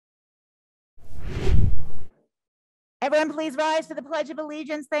Everyone please rise for the Pledge of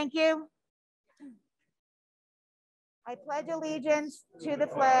Allegiance. Thank you. I pledge allegiance to the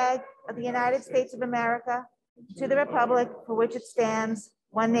flag of the United States of America, to the republic for which it stands,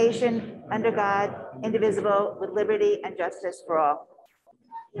 one nation, under God, indivisible, with liberty and justice for all.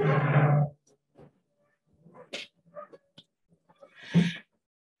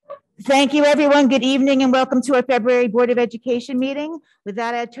 Thank you, everyone. Good evening and welcome to our February Board of Education meeting. With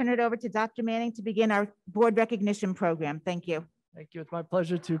that, I turn it over to Dr. Manning to begin our board recognition program. Thank you. Thank you. It's my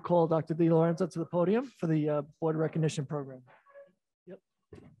pleasure to call Dr. Di Lorenzo to the podium for the board recognition program. Yep.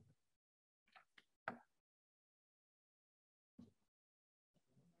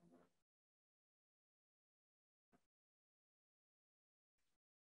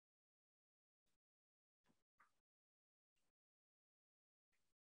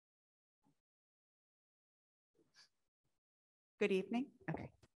 Good evening. Okay.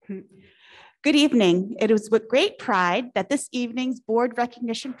 Good evening. It is with great pride that this evening's board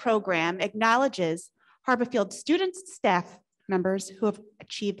recognition program acknowledges Harborfield students, staff members who have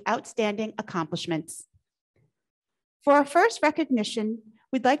achieved outstanding accomplishments. For our first recognition,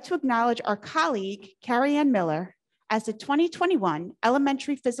 we'd like to acknowledge our colleague, Carrie Ann Miller, as the 2021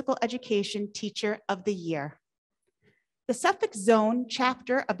 Elementary Physical Education Teacher of the Year. The Suffolk Zone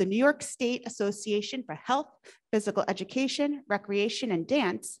chapter of the New York State Association for Health, Physical Education, Recreation, and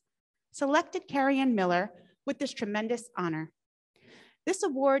Dance selected Carrie Ann Miller with this tremendous honor. This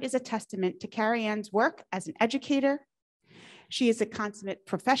award is a testament to Carrie Ann's work as an educator. She is a consummate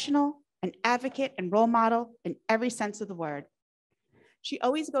professional, an advocate, and role model in every sense of the word. She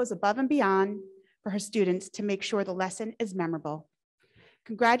always goes above and beyond for her students to make sure the lesson is memorable.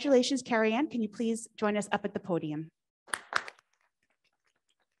 Congratulations, Carrie Ann. Can you please join us up at the podium?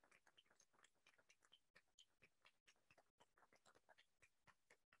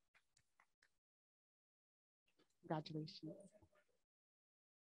 Congratulations.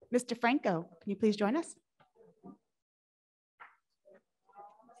 Mr. Franco, can you please join us?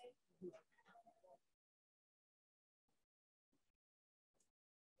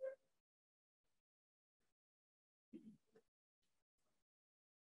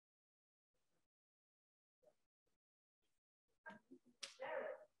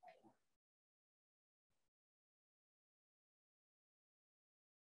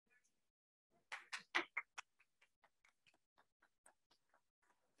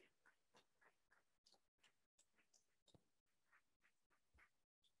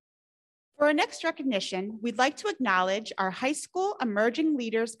 For our next recognition, we'd like to acknowledge our high school emerging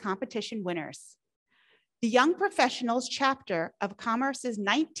leaders competition winners. The Young Professionals chapter of Commerce's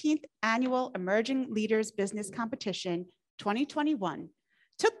 19th annual Emerging Leaders Business Competition 2021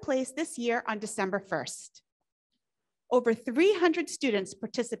 took place this year on December 1st. Over 300 students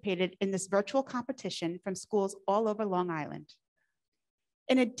participated in this virtual competition from schools all over Long Island.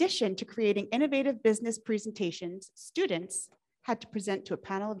 In addition to creating innovative business presentations, students had to present to a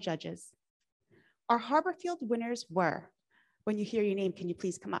panel of judges. Our Harborfield winners were, when you hear your name, can you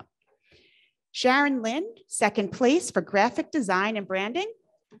please come up? Sharon Lind, second place for graphic design and branding.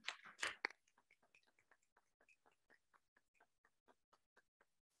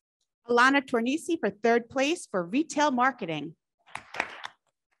 Alana Tornisi for third place for retail marketing.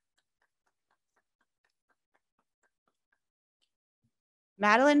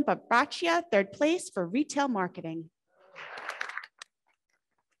 Madeline Babraccia, third place for retail marketing.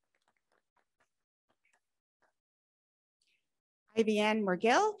 Ivy-Ann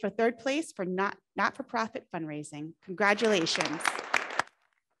Morgill for third place for not-for-profit fundraising. Congratulations.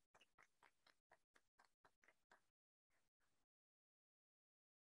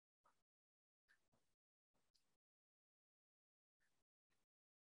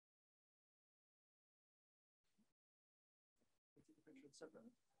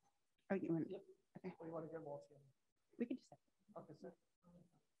 Oh, you want? Yep. Okay. Or you want to get them all together? We can just. Okay, sir.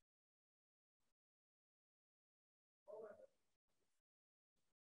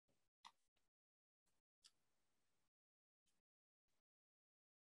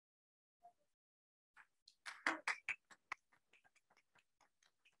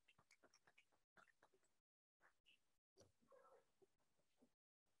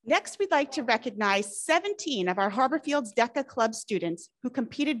 Next, we'd like to recognize 17 of our Harborfield's DECA Club students who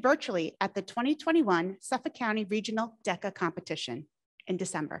competed virtually at the 2021 Suffolk County Regional DECA competition in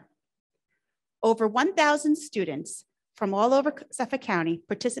December. Over 1,000 students from all over Suffolk County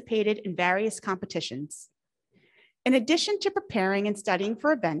participated in various competitions. In addition to preparing and studying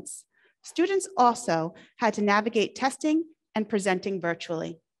for events, students also had to navigate testing and presenting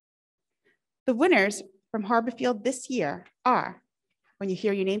virtually. The winners from Harborfield this year are, when you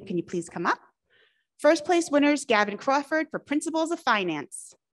hear your name, can you please come up? First place winners, Gavin Crawford for Principles of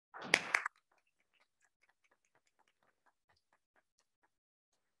Finance.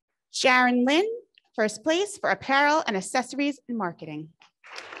 Sharon Lynn, first place for Apparel and Accessories and Marketing.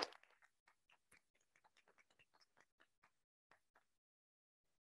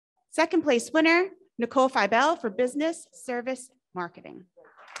 Second place winner, Nicole Fibel for Business Service Marketing.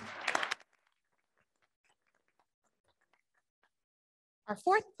 Our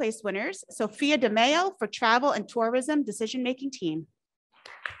fourth place winners, Sophia DeMeo for Travel and Tourism Decision-Making Team.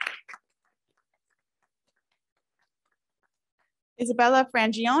 Isabella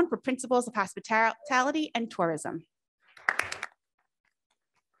Frangione for Principles of Hospitality and Tourism.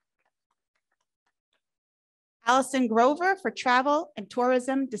 Allison Grover for Travel and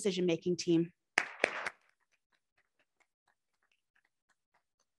Tourism Decision-Making Team.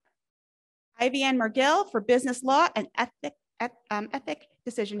 Ivy Ann Mergill for Business Law and Ethic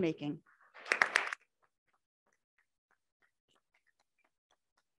Decision-Making.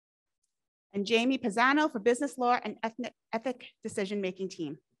 And Jamie Pisano for Business Law and Ethic Decision-Making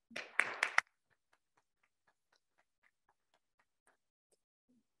Team.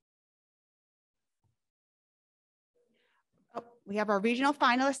 Oh, we have our regional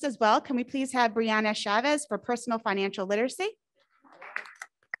finalists as well. Can we please have Brianna Chavez for Personal Financial Literacy?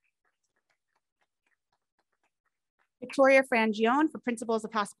 Victoria Frangione for Principles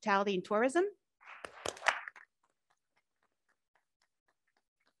of Hospitality and Tourism.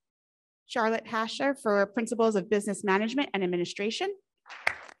 Charlotte Hasher for Principles of Business Management and Administration.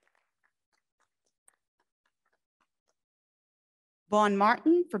 Vaughn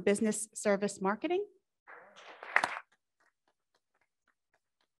Martin for Business Service Marketing.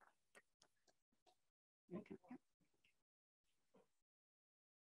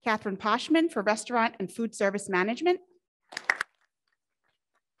 Catherine Poshman for Restaurant and Food Service Management.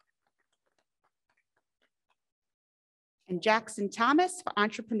 And Jackson Thomas for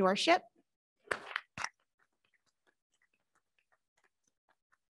Entrepreneurship.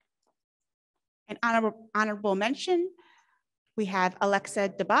 An honorable mention, we have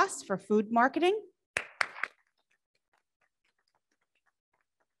Alexa DeBas for Food Marketing.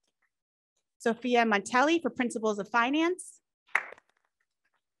 Sophia Montelli for Principles of Finance.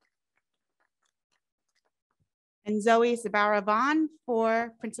 And Zoe Zabara-Vaughn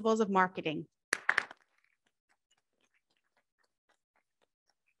for Principles of Marketing.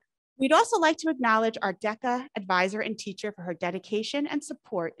 We'd also like to acknowledge our DECA advisor and teacher for her dedication and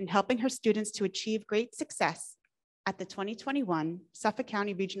support in helping her students to achieve great success at the 2021 Suffolk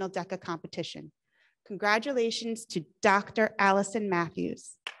County Regional DECA competition. Congratulations to Dr. Allison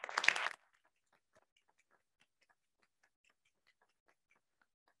Matthews.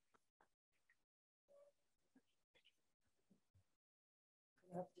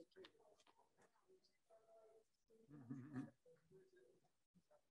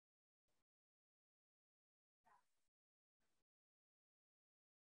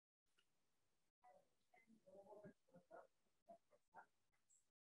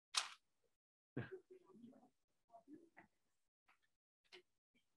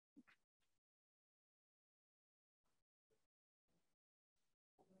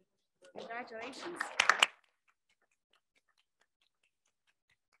 Congratulations.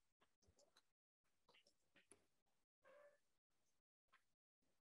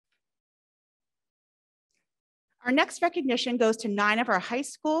 Our next recognition goes to 9 of our high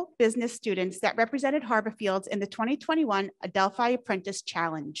school business students that represented Harborfields in the 2021 Adelphi Apprentice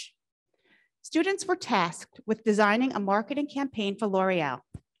Challenge. Students were tasked with designing a marketing campaign for L'Oreal.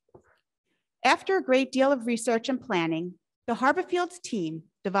 After a great deal of research and planning, the Harborfields team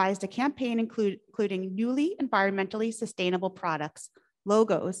devised a campaign including newly environmentally sustainable products,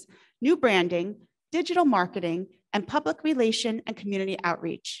 logos, new branding, digital marketing, and public relation and community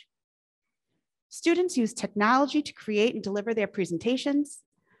outreach. Students used technology to create and deliver their presentations.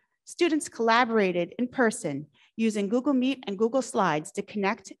 Students collaborated in person using Google Meet and Google Slides to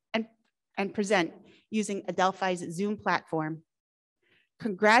connect and present using Adelphi's Zoom platform.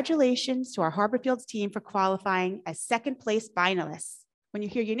 Congratulations to our Harborfields team for qualifying as second place finalists. When you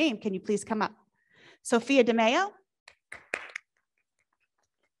hear your name, can you please come up? Sophia DeMeo.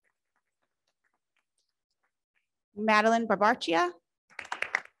 Madeline Barbarcia.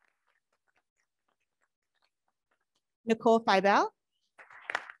 Nicole Fibel.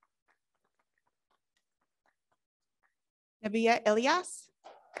 Nabia Elias.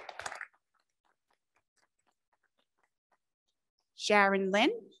 Sharon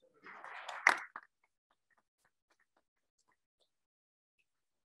Lynn.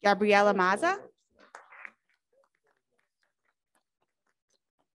 Gabriela Maza.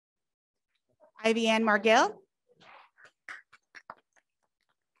 Ivy Ann Margill.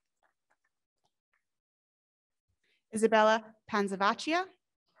 Isabella Panzavaccia.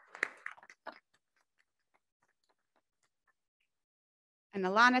 And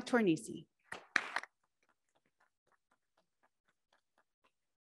Alana Tornisi.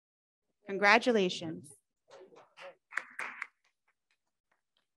 Congratulations.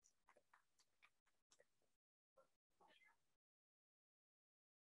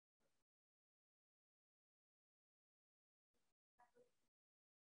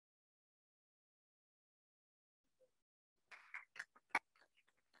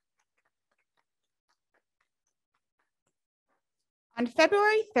 On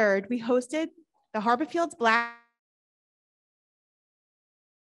February 3rd, we hosted the Harborfield's Black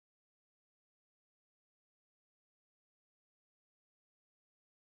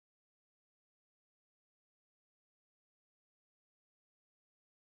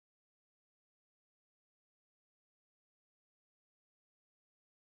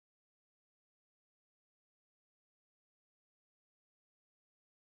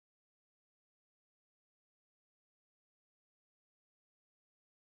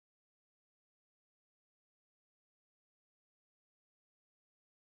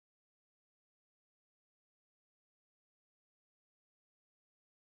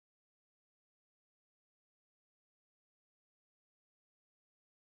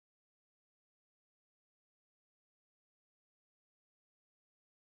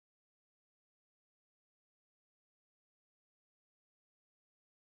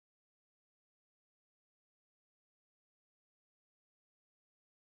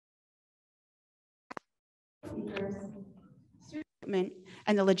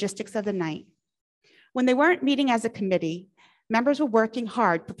and the logistics of the night. When they weren't meeting as a committee, members were working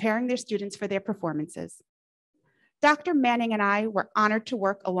hard preparing their students for their performances. Dr. Manning and I were honored to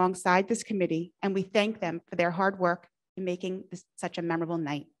work alongside this committee, and we thank them for their hard work in making this such a memorable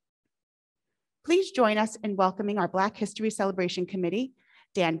night. Please join us in welcoming our Black History Celebration Committee,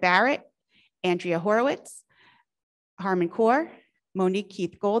 Dan Barrett, Andrea Horowitz, Harmon Kaur, Monique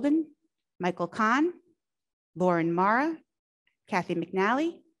Keith Golden, Michael Kahn, Lauren Mara, Kathy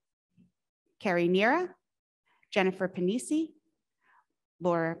McNally, Carrie Nira, Jennifer Panisi,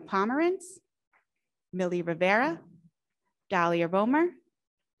 Laura Pomerantz, Millie Rivera, Dahlia Romer,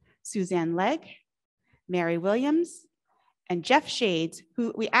 Suzanne Legg, Mary Williams, and Jeff Shades,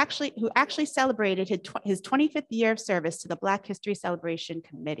 who actually celebrated his 25th year of service to the Black History Celebration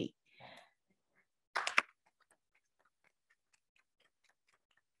Committee.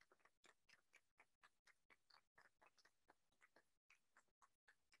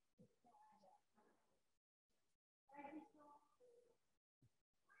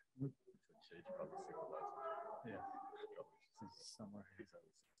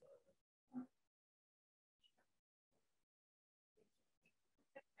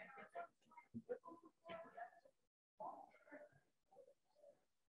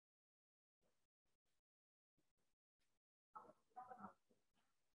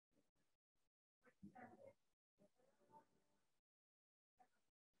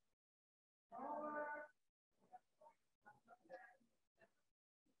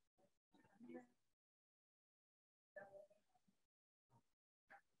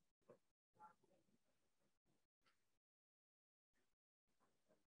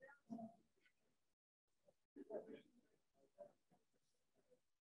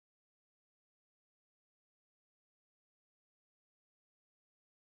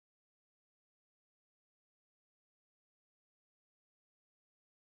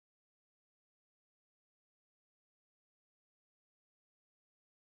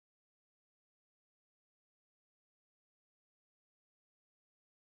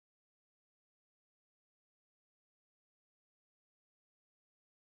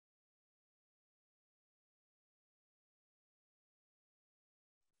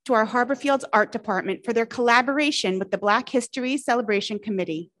 To our Harborfield's Art Department for their collaboration with the Black History Celebration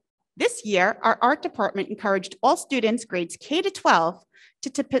Committee. This year, our art department encouraged all students grades K to 12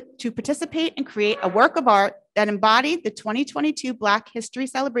 to participate and create a work of art that embodied the 2022 Black History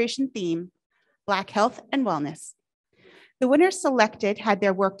Celebration theme, Black Health and Wellness. The winners selected had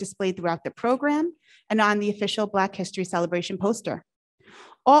their work displayed throughout the program and on the official Black History Celebration poster.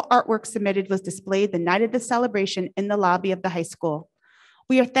 All artwork submitted was displayed the night of the celebration in the lobby of the high school.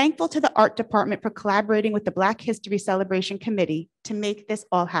 We are thankful to the art department for collaborating with the Black History Celebration Committee to make this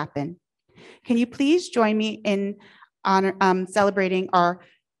all happen. Can you please join me in celebrating our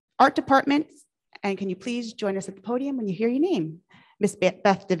art department? And can you please join us at the podium when you hear your name? Miss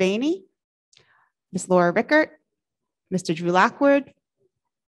Beth Devaney, Miss Laura Rickert, Mr. Drew Lockwood,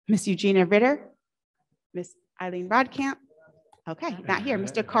 Miss Eugenia Ritter, Miss Eileen Rodkamp. Okay, not here.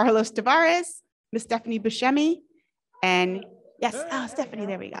 Mr. Carlos Tavares, Miss Stephanie Buscemi, and yes, oh, Stephanie,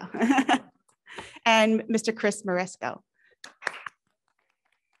 there we go. And Mr. Chris Maresco.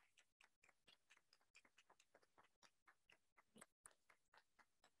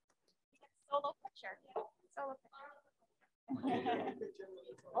 Solo picture. Solo picture.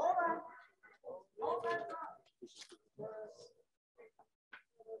 Hold on. Hold on.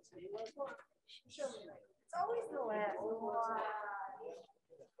 It's always the last one.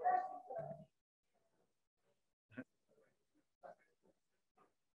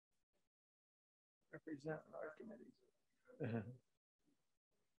 Represent our committee.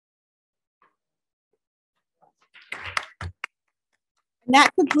 And that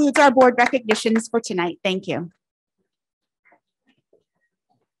concludes our board recognitions for tonight. Thank you.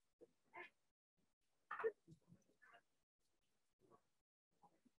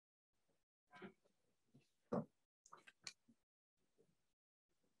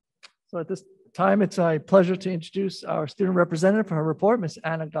 So at this time, it's a pleasure to introduce our student representative for her report, Ms.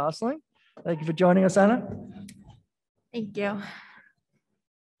 Anna Gosling. Thank you for joining us, Anna. Thank you.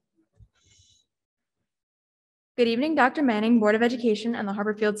 Good evening, Dr. Manning, Board of Education, and the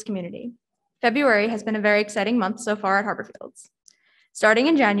Harbor Fields community. February has been a very exciting month so far at Harbor Fields. Starting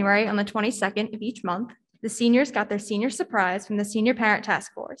in January, on the 22nd of each month, the seniors got their senior surprise from the Senior Parent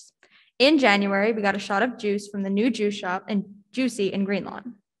Task Force. In January, we got a shot of juice from the new juice shop in Juicy in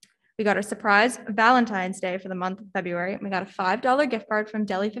Greenlawn. We got a surprise Valentine's Day for the month of February, and we got a $5 gift card from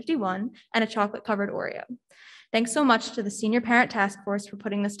Deli 51 and a chocolate-covered Oreo. Thanks so much to the Senior Parent Task Force for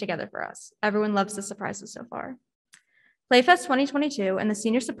putting this together for us. Everyone loves the surprises so far. Playfest 2022 and the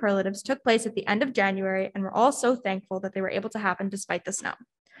Senior Superlatives took place at the end of January, and we're all so thankful that they were able to happen despite the snow.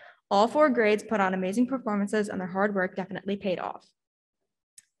 All 4 grades put on amazing performances, and their hard work definitely paid off.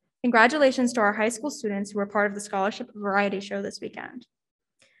 Congratulations to our high school students who were part of the Scholarship Variety Show this weekend.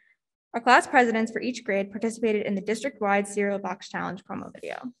 Our class presidents for each grade participated in the district-wide cereal box challenge promo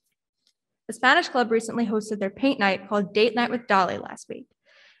video. The Spanish Club recently hosted their paint night called Date Night with Dolly last week.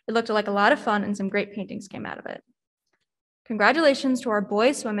 It looked like a lot of fun and some great paintings came out of it. Congratulations to our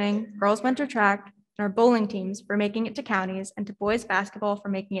boys swimming, girls winter track, and our bowling teams for making it to counties, and to boys basketball for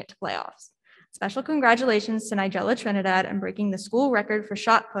making it to playoffs. Special congratulations to Nigella Trinidad on breaking the school record for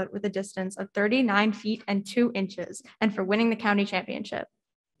shot put with a distance of 39 feet and 2 inches, and for winning the county championship.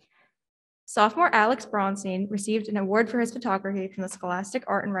 Sophomore Alex Bronstein received an award for his photography from the Scholastic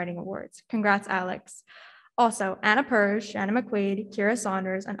Art and Writing Awards. Congrats, Alex. Also, Anna Purge, Shannon McQuaid, Kira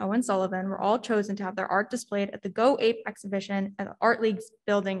Saunders, and Owen Sullivan were all chosen to have their art displayed at the Go Ape exhibition at the Art League's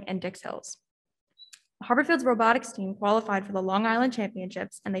building in Dix Hills. The Harbor Fields robotics team qualified for the Long Island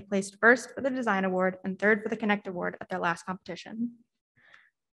Championships, and they placed first for the Design Award and third for the Connect Award at their last competition.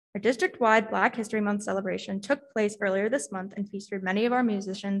 Our district-wide Black History Month celebration took place earlier this month and featured many of our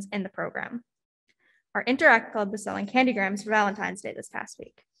musicians in the program. Our Interact Club was selling candygrams for Valentine's Day this past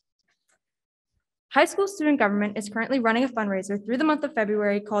week. High school student government is currently running a fundraiser through the month of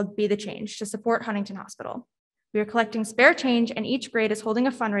February called Be the Change to support Huntington Hospital. We are collecting spare change, and each grade is holding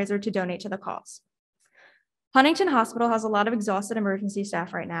a fundraiser to donate to the cause. Huntington Hospital has a lot of exhausted emergency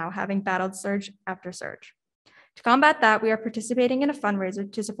staff right now, having battled surge after surge. To combat that, we are participating in a fundraiser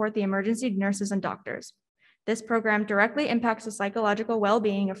to support the emergency nurses and doctors. This program directly impacts the psychological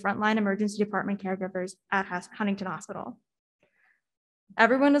well-being of frontline emergency department caregivers at Huntington Hospital.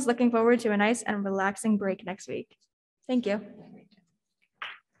 Everyone is looking forward to a nice and relaxing break next week. Thank you.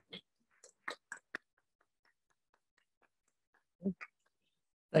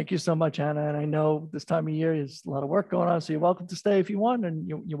 Thank you so much, Anna. And I know this time of year is a lot of work going on, so you're welcome to stay if you want, and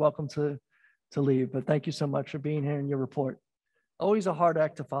you're welcome to leave. But thank you so much for being here in your report. Always a hard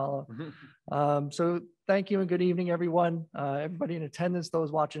act to follow. So thank you and good evening, everyone. Everybody in attendance,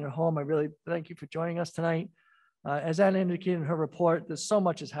 those watching at home, I really thank you for joining us tonight. As Anna indicated in her report, there's so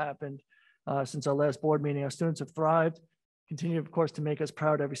much has happened since our last board meeting. Our students have thrived, continue, of course, to make us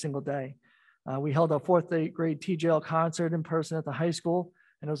proud every single day. We held our 4th grade TJL concert in person at the high school,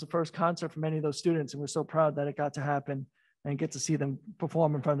 and it was the first concert for many of those students, and we're so proud that it got to happen and get to see them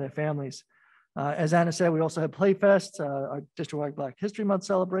perform in front of their families. As Anna said, we also had Playfest, our district-wide Black History Month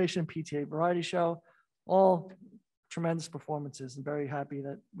celebration, PTA variety show, all tremendous performances, and very happy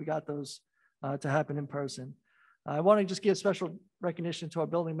that we got those to happen in person. I want to just give special recognition to our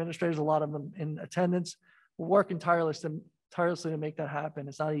building administrators, a lot of them in attendance. We're working tirelessly to make that happen.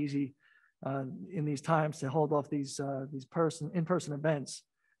 It's not easy in these times to hold off these in-person events,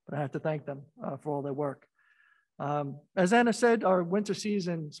 but I have to thank them for all their work. As Anna said, our winter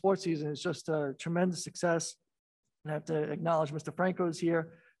season, sports season, is just a tremendous success. I have to acknowledge Mr. Franco is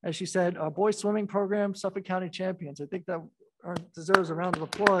here As she said, our boys swimming program, Suffolk County champions. I think that deserves a round of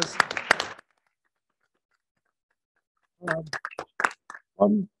applause.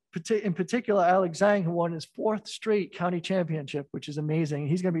 In particular, Alex Zhang, who won his 4th straight county championship, which is amazing.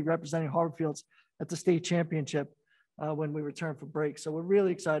 He's going to be representing Harborfields at the state championship when we return for break. So we're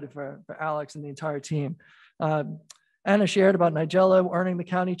really excited for Alex and the entire team. Anna shared about Nigella earning the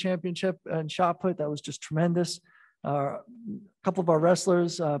county championship in shot put. That was just tremendous. A couple of our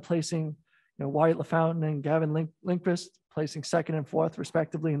wrestlers placing, Wyatt LaFountain and Gavin Lindquist placing 2nd and 4th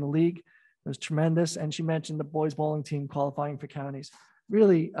respectively in the league. It was tremendous. And she mentioned the boys bowling team qualifying for counties.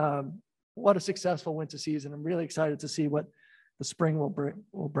 Really, what a successful winter season. I'm really excited to see what the spring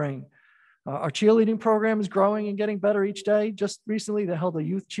will bring. Our cheerleading program is growing and getting better each day. Just recently, they held a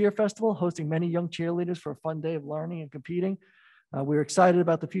youth cheer festival, hosting many young cheerleaders for a fun day of learning and competing. We're excited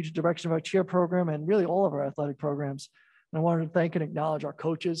about the future direction of our cheer program and really all of our athletic programs. And I wanted to thank and acknowledge our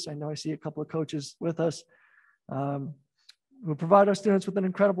coaches. I know I see a couple of coaches with us who provide our students with an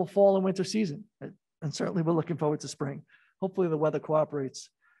incredible fall and winter season. And certainly we're looking forward to spring. Hopefully the weather cooperates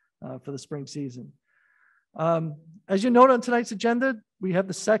for the spring season. As you note on tonight's agenda, we have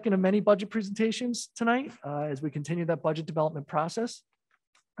the second of many budget presentations tonight as we continue that budget development process.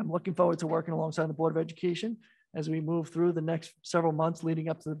 I'm looking forward to working alongside the Board of Education as we move through the next several months leading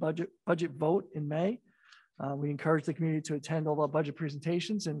up to the budget vote in May. We encourage the community to attend all our budget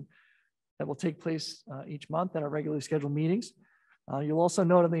presentations and that will take place each month at our regularly scheduled meetings. You'll also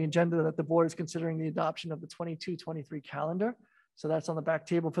note on the agenda that the board is considering the adoption of the 22-23 calendar. So that's on the back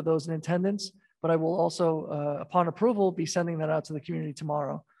table for those in attendance. But I will also, upon approval, be sending that out to the community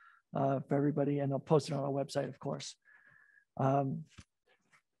tomorrow for everybody, and I'll post it on our website, of course. On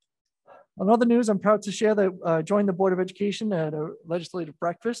other news, I'm proud to share that I joined the Board of Education at a legislative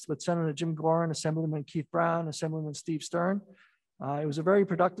breakfast with Senator Jim Gorin, Assemblyman Keith Brown, Assemblyman Steve Stern. It was a very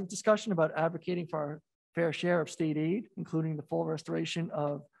productive discussion about advocating for our fair share of state aid, including the full restoration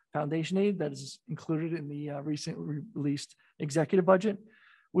of foundation aid that is included in the recently released executive budget.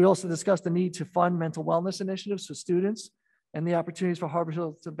 We also discussed the need to fund mental wellness initiatives for students and the opportunities for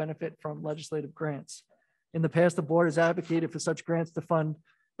Harborfield to benefit from legislative grants. In the past, the board has advocated for such grants to fund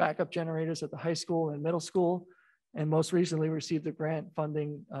backup generators at the high school and middle school, and most recently received a grant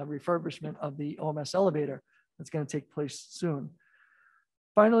funding refurbishment of the OMS elevator that's going to take place soon.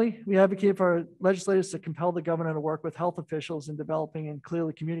 Finally, we advocate for our legislators to compel the governor to work with health officials in developing and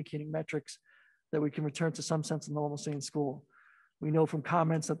clearly communicating metrics that we can return to some sense of normalcy in school. We know from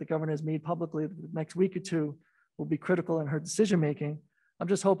comments that the governor has made publicly that the next week or two will be critical in her decision-making. I'm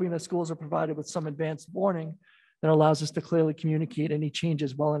just hoping that schools are provided with some advanced warning that allows us to clearly communicate any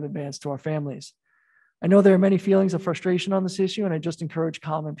changes well in advance to our families. I know there are many feelings of frustration on this issue, and I just encourage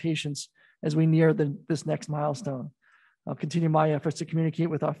calm and patience as we near this next milestone. I'll continue my efforts to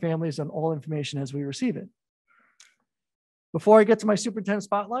communicate with our families on all information as we receive it. Before I get to my superintendent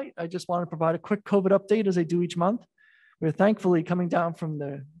spotlight, I just want to provide a quick COVID update as I do each month. We're thankfully coming down from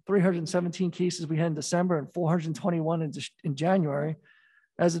the 317 cases we had in December and 421 in January.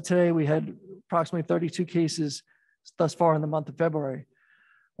 As of today, we had approximately 32 cases thus far in the month of February.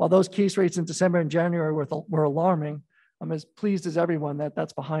 While those case rates in December and January were alarming, I'm as pleased as everyone that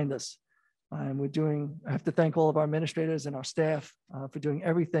that's behind us. And I have to thank all of our administrators and our staff for doing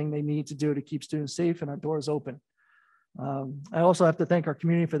everything they need to do to keep students safe and our doors open. I also have to thank our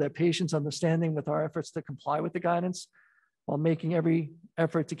community for their patience, understanding with our efforts to comply with the guidance while making every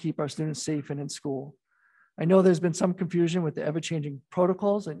effort to keep our students safe and in school. I know there's been some confusion with the ever-changing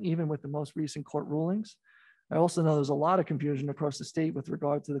protocols and even with the most recent court rulings. I also know there's a lot of confusion across the state with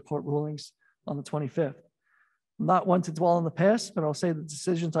regard to the court rulings on the 25th. I'm not one to dwell on the past, but I'll say the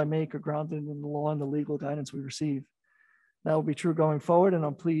decisions I make are grounded in the law and the legal guidance we receive. That will be true going forward, and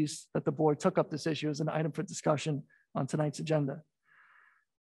I'm pleased that the board took up this issue as an item for discussion on tonight's agenda.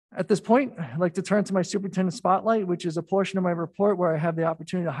 At this point, I'd like to turn to my superintendent spotlight, which is a portion of my report where I have the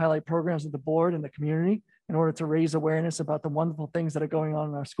opportunity to highlight programs of the board and the community in order to raise awareness about the wonderful things that are going on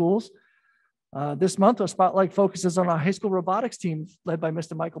in our schools. This month, our spotlight focuses on our high school robotics team led by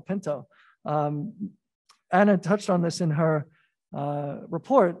Mr. Michael Pinto. Anna touched on this in her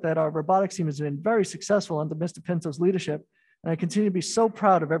report that our robotics team has been very successful under Mr. Pinto's leadership, and I continue to be so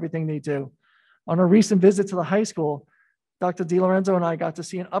proud of everything they do. On a recent visit to the high school, Dr. DiLorenzo and I got to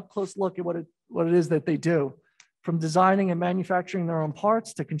see an up-close look at what it is that they do, from designing and manufacturing their own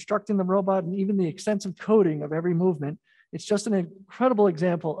parts to constructing the robot and even the extensive coding of every movement. It's just an incredible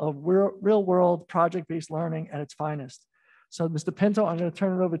example of real-world project-based learning at its finest. So, Mr. Pinto, I'm going to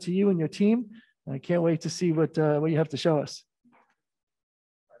turn it over to you and your team. And I can't wait to see what you have to show us.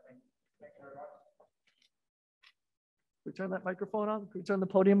 we turn that microphone on? Can we turn the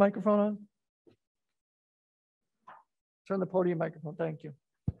podium microphone on? Turn the podium microphone. Thank you.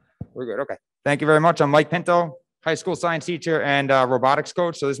 We're good. Okay. Thank you very much. I'm Mike Pinto, high school science teacher and robotics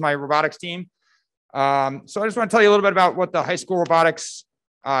coach. So this is my robotics team. So I just want to tell you a little bit about what the high school robotics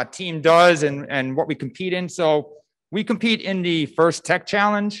team does and what we compete in. So we compete in the First Tech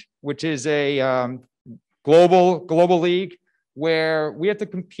Challenge, which is a global league where we have to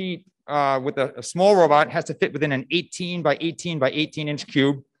compete with a small robot. It has to fit within an 18 by 18 by 18 inch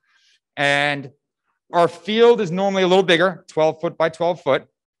cube. And our field is normally a little bigger, 12 foot by 12 foot,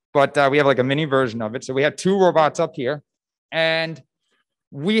 but we have like a mini version of it. So we have 2 robots up here, and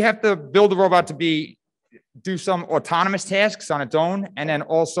we have to build the robot to do some autonomous tasks on its own, and then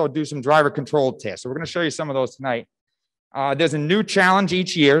also do some driver controlled tasks. So we're going to show you some of those tonight. There's a new challenge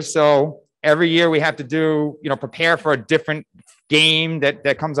each year. So every year we have to prepare for a different game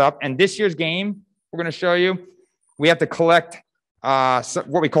that comes up. And this year's game, we're going to show you, we have to collect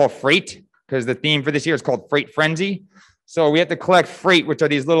what we call freight, because the theme for this year is called Freight Frenzy. So we have to collect freight, which are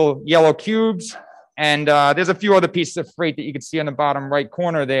these little yellow cubes. And there's a few other pieces of freight that you can see on the bottom right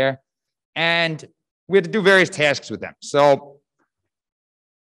corner there. And we have to do various tasks with them. So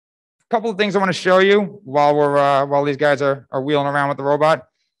a couple of things I want to show you while these guys are wheeling around with the robot.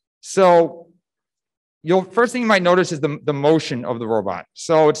 So first thing you might notice is the motion of the robot.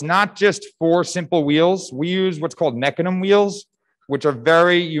 So it's not just 4 simple wheels. We use what's called mechanism wheels, which are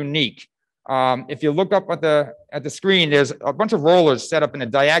very unique. If you look up at the screen, there's a bunch of rollers set up in a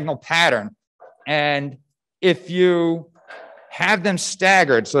diagonal pattern. And if you have them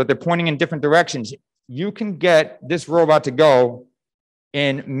staggered so that they're pointing in different directions, you can get this robot to go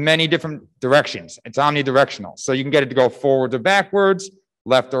in many different directions. It's omnidirectional. So you can get it to go forwards or backwards,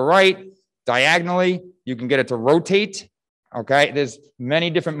 left or right, diagonally. You can get it to rotate. Okay, there's many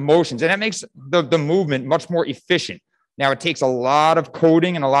different motions, and that makes the movement much more efficient. Now, it takes a lot of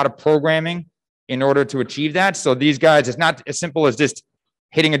coding and a lot of programming in order to achieve that. So these guys, it's not as simple as just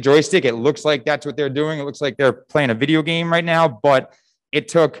hitting a joystick. It looks like that's what they're doing. It looks like they're playing a video game right now, but it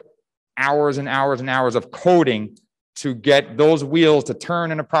took hours and hours and hours of coding to get those wheels to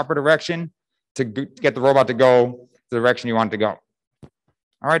turn in a proper direction to get the robot to go the direction you want it to go.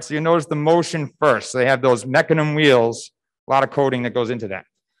 All right, so you notice the motion first. So they have those mechanism wheels, a lot of coding that goes into that.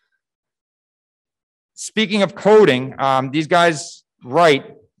 Speaking of coding, these guys write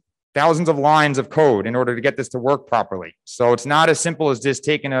thousands of lines of code in order to get this to work properly. So it's not as simple as just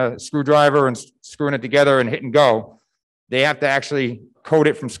taking a screwdriver and screwing it together and hit and go. They have to actually code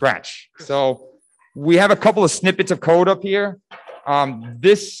it from scratch. So we have a couple of snippets of code up here.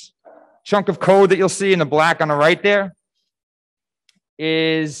 This chunk of code that you'll see in the black on the right there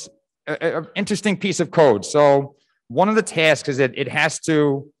is an interesting piece of code. So one of the tasks is that it has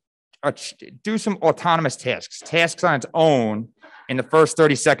to do some autonomous tasks on its own in the first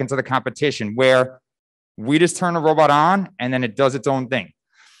 30 seconds of the competition, where we just turn the robot on and then it does its own thing.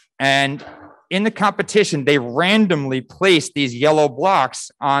 And in the competition, they randomly place these yellow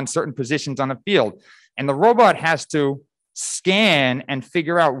blocks on certain positions on the field. And the robot has to scan and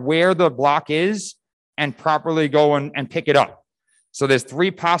figure out where the block is and properly go and pick it up. So there's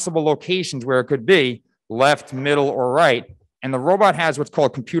 3 possible locations where it could be: left, middle, or right. And the robot has what's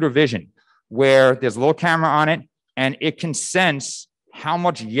called computer vision, where there's a little camera on it and it can sense how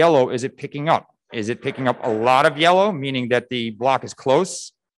much yellow is it picking up. Is it picking up a lot of yellow, meaning that the block is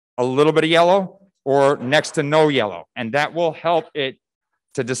close, a little bit of yellow, or next to no yellow? And that will help it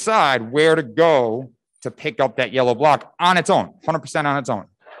to decide where to go to pick up that yellow block on its own, 100% on its own,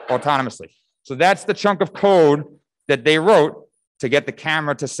 autonomously. So that's the chunk of code that they wrote to get the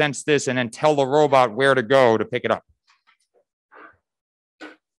camera to sense this and then tell the robot where to go to pick it up.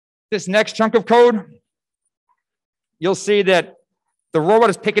 This next chunk of code, you'll see that the robot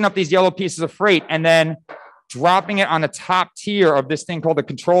is picking up these yellow pieces of freight and then dropping it on the top tier of this thing called the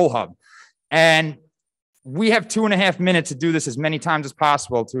control hub. And we have 2.5 minutes to do this as many times as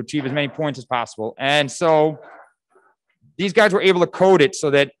possible to achieve as many points as possible. And so these guys were able to code it so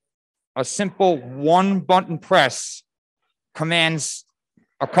that a simple 1-button press commands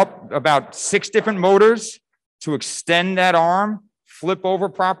about 6 different motors to extend that arm, flip over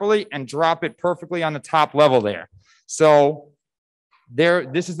properly, and drop it perfectly on the top level there. So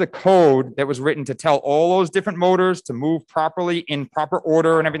this is the code that was written to tell all those different motors to move properly in proper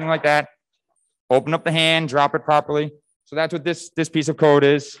order and everything like that. Open up the hand, drop it properly. So that's what this piece of code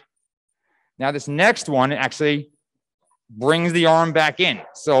is. Now this next one actually brings the arm back in.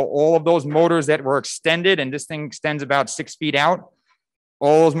 So all of those motors that were extended, and this thing extends about 6 feet out,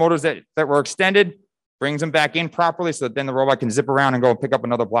 all those motors that were extended, brings them back in properly so that then the robot can zip around and go pick up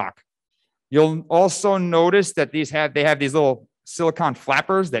another block. You'll also notice that they have these little silicone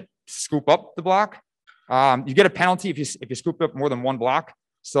flappers that scoop up the block. You get a penalty if you scoop up more than one block.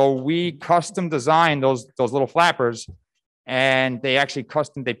 So we custom designed those little flappers, and they actually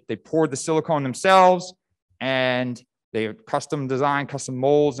they poured the silicone themselves, and they custom designed, custom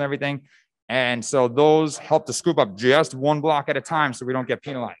molds and everything. And so those help to scoop up just one block at a time so we don't get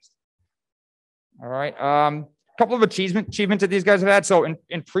penalized. All right. A couple of achievements that these guys have had. So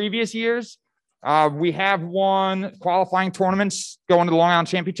in previous years, we have won qualifying tournaments going to the Long Island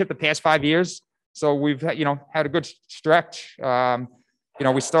Championship the past 5 years. So we've had a good stretch.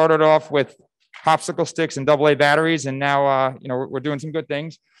 We started off with popsicle sticks and AA batteries, and now we're doing some good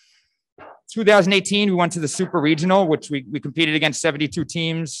things. 2018, we went to the Super Regional, which we competed against 72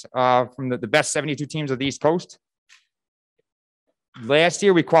 teams from the best 72 teams of the East Coast. Last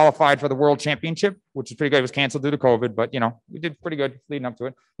year, we qualified for the World Championship, which is pretty good. It was canceled due to COVID, but we did pretty good leading up to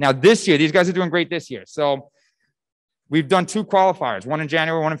it. Now this year, these guys are doing great this year. So we've done 2 qualifiers, one in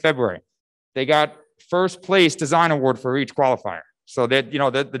January, one in February. They got first place design award for each qualifier. So that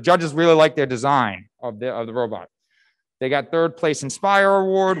the judges really like their design of the robot. They got third place Inspire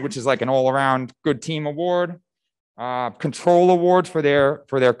Award, which is like an all-around good team award. Control awards for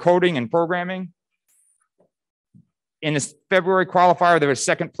their coding and programming. In this February qualifier, there was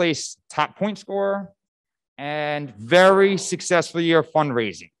second place top point scorer, and very successful year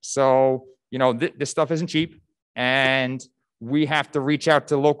fundraising. So this stuff isn't cheap, and we have to reach out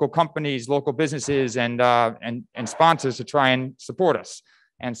to local companies, local businesses, and sponsors to try and support us.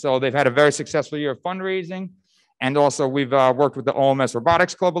 And so they've had a very successful year of fundraising. And also we've worked with the OMS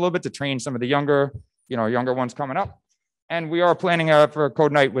Robotics Club a little bit to train some of the younger ones coming up. And we are planning for a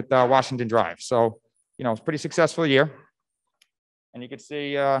code night with Washington Drive. So, it's a pretty successful year. And you can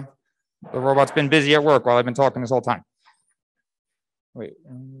see the robot's been busy at work while I've been talking this whole time. Wait.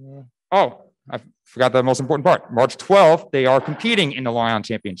 I forgot the most important part. March 12th, they are competing in the Long Island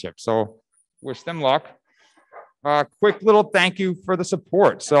Championship. So wish them luck. Quick little thank you for the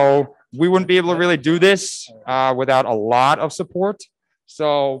support. So we wouldn't be able to really do this without a lot of support.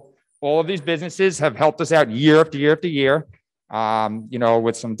 So all of these businesses have helped us out year after year after year,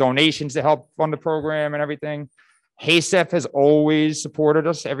 with some donations to help fund the program and everything. HCF has always supported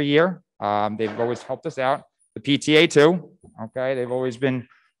us every year. They've always helped us out. The PTA too. Okay, they've always been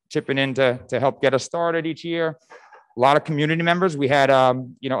chipping in to help get us started each year. A lot of community members. We had,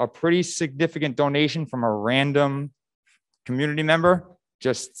 a pretty significant donation from a random community member.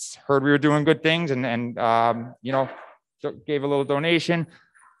 Just heard we were doing good things and gave a little donation.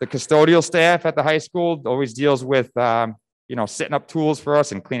 The custodial staff at the high school always deals with, setting up tools for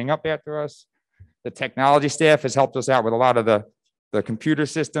us and cleaning up after us. The technology staff has helped us out with a lot of the computer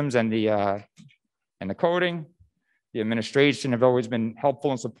systems and the coding. The administration have always been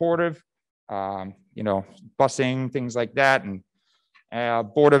helpful and supportive. Busing, things like that,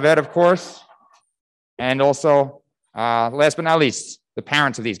 and Board of Ed, of course. And also, last but not least, the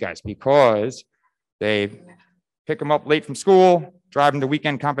parents of these guys, because they pick them up late from school, drive them to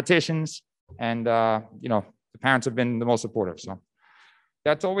weekend competitions, and the parents have been the most supportive. So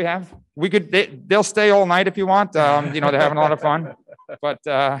that's all we have. They'll stay all night if you want. They're having a lot of fun, but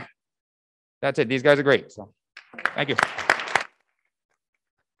that's it. These guys are great. So thank you.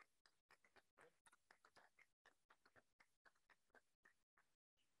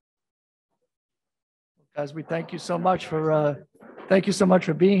 Guys, we thank you so much for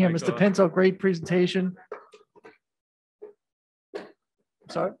being here, Mr. Pinto. Great presentation.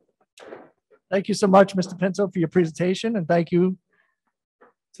 Sorry. Thank you so much, Mr. Pinto, for your presentation, and thank you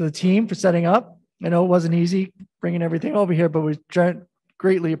to the team for setting up. I know it wasn't easy bringing everything over here, but we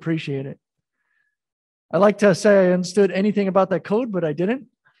greatly appreciate it. I like to say I understood anything about that code, but I didn't.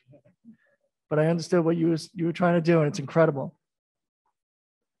 But I understood what you were trying to do, and it's incredible.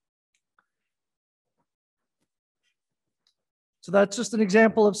 So that's just an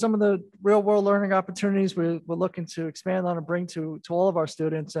example of some of the real world learning opportunities we're looking to expand on and bring to all of our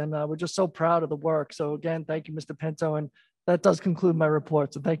students. And we're just so proud of the work. So again, thank you, Mr. Pinto. And that does conclude my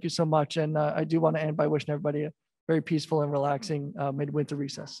report. So thank you so much. And I do want to end by wishing everybody a very peaceful and relaxing midwinter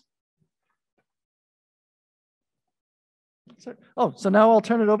recess. So now I'll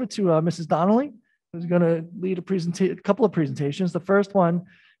turn it over to Mrs. Donnelly, who's going to lead a couple of presentations. The first one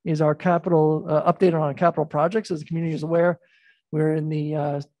is our capital update on our capital projects. As the community is aware, we're in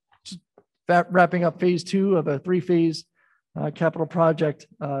the wrapping up phase 2 of a 3-phase capital project.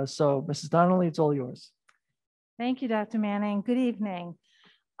 So Mrs. Donnelly, it's all yours. Thank you, Dr. Manning. Good evening.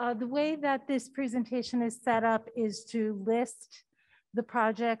 The way that this presentation is set up is to list the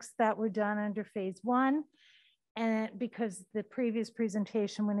projects that were done under phase 1 And because the previous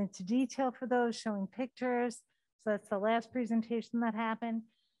presentation went into detail for those, showing pictures. So that's the last presentation that happened.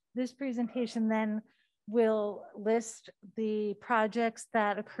 This presentation then will list the projects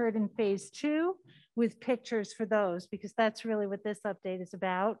that occurred in phase 2 with pictures for those, because that's really what this update is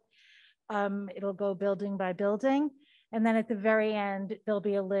about. It'll go building by building. And then at the very end, there'll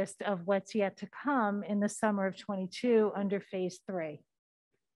be a list of what's yet to come in the summer of 22 under phase 3.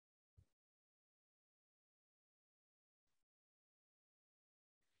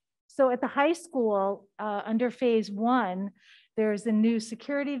 So at the high school, under phase 1, there's a new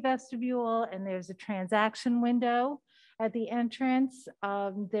security vestibule and there's a transaction window at the entrance.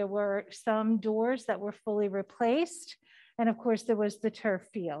 There were some doors that were fully replaced. And of course, there was the turf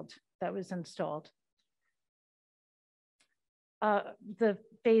field that was installed. The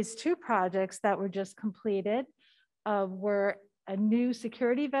phase 2 projects that were just completed were a new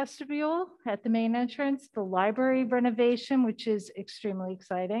security vestibule at the main entrance, the library renovation, which is extremely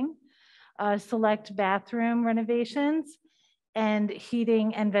exciting, select bathroom renovations, and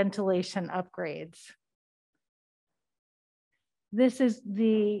heating and ventilation upgrades. This is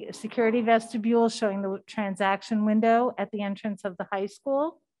the security vestibule showing the transaction window at the entrance of the high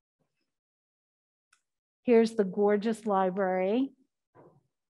school. Here's the gorgeous library.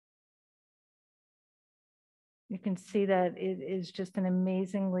 You can see that it is just an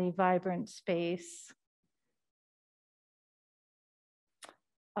amazingly vibrant space.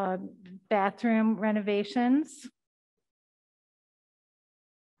 Bathroom renovations.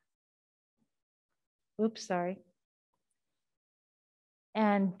 Oops, sorry.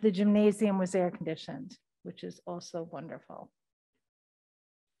 And the gymnasium was air conditioned, which is also wonderful.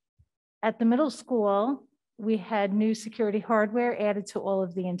 At the middle school, we had new security hardware added to all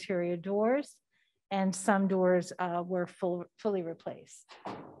of the interior doors, and some doors were fully replaced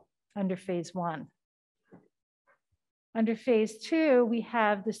under phase 1. Under phase 2, we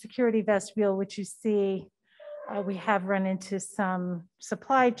have the security vestibule, which you see we have run into some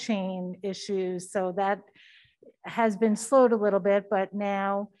supply chain issues. So that has been slowed a little bit, but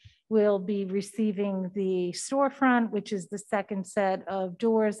now we'll be receiving the storefront, which is the second set of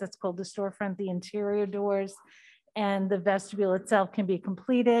doors. That's called the storefront, the interior doors. And the vestibule itself can be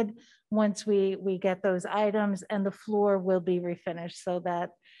completed once we get those items, and the floor will be refinished so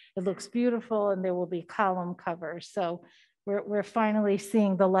that it looks beautiful, and there will be column covers. So we're finally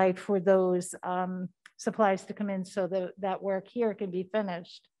seeing the light for those supplies to come in so that work here can be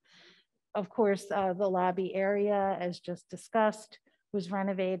finished. Of course, the lobby area, as just discussed, was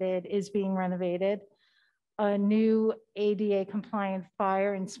renovated, is being renovated. A new ADA compliant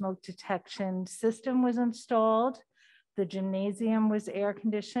fire and smoke detection system was installed. The gymnasium was air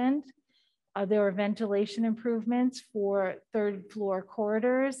conditioned. There were ventilation improvements for 3rd floor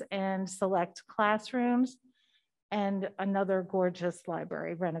corridors and select classrooms, and another gorgeous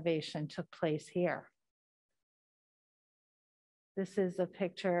library renovation took place here. This is a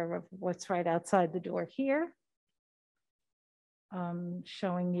picture of what's right outside the door here,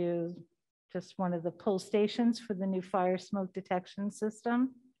 showing you just one of the pull stations for the new fire smoke detection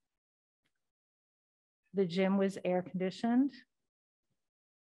system. The gym was air conditioned.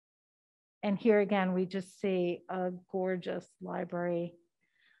 And here again, we just see a gorgeous library.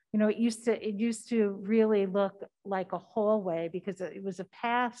 You know, it used to really look like a hallway because it was a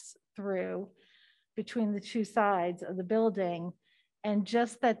pass through between the two sides of the building. And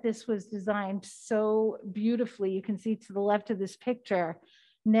just that this was designed so beautifully, you can see to the left of this picture,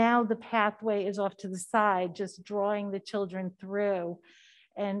 now the pathway is off to the side, just drawing the children through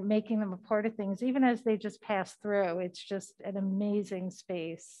and making them a part of things, even as they just pass through. It's just an amazing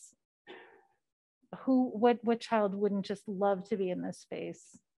space. What child wouldn't just love to be in this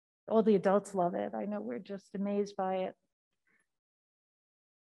space? All the adults love it. I know we're just amazed by it.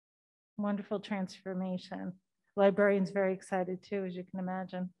 Wonderful transformation. Librarians very excited too, as you can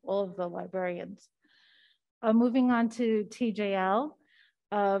imagine, all of the librarians. Moving on to TJL,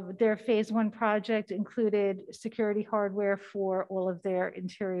 their phase 1 project included security hardware for all of their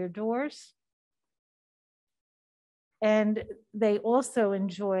interior doors. And they also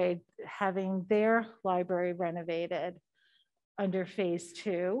enjoyed having their library renovated under phase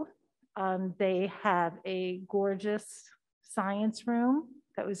 2. They have a gorgeous science room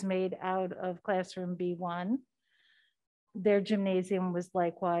that was made out of classroom B1. Their gymnasium was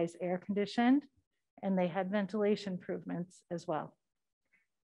likewise air conditioned, and they had ventilation improvements as well.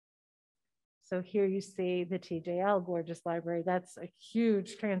 So here you see the TJL gorgeous library. That's a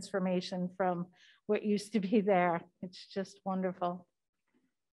huge transformation from what used to be there. It's just wonderful.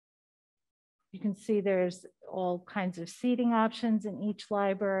 You can see there's all kinds of seating options in each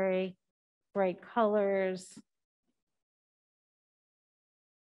library, bright colors,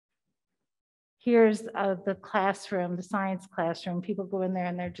 Here's the classroom, the science classroom. People go in there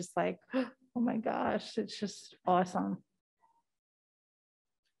and they're just like, oh my gosh, it's just awesome.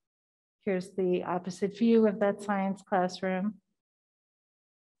 Here's the opposite view of that science classroom.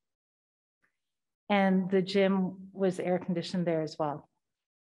 And the gym was air conditioned there as well.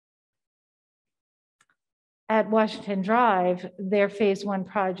 At Washington Drive, their phase 1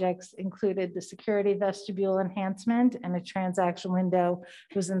 projects included the security vestibule enhancement, and a transaction window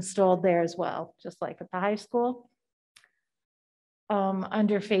was installed there as well, just like at the high school.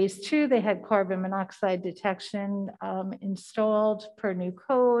 Under phase 2, they had carbon monoxide detection installed per new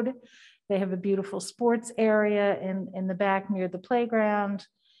code. They have a beautiful sports area in the back near the playground.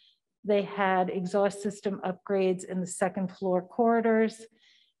 They had exhaust system upgrades in the second floor corridors,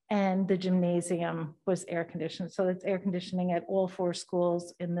 and the gymnasium was air conditioned. So it's air conditioning at all 4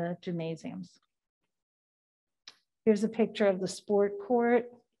 schools in the gymnasiums. Here's a picture of the sport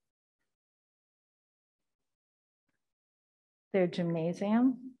court, their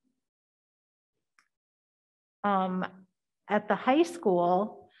gymnasium. At the high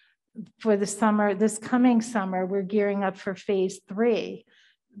school, for the summer, this coming summer, we're gearing up for phase 3.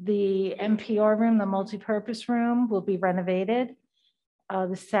 The MPR room, the multipurpose room, will be renovated.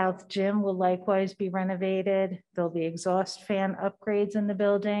 The South Gym will likewise be renovated. There'll be exhaust fan upgrades in the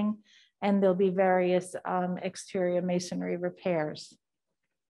building, and there'll be various exterior masonry repairs.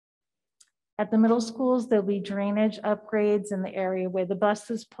 At the middle schools, there'll be drainage upgrades in the area where the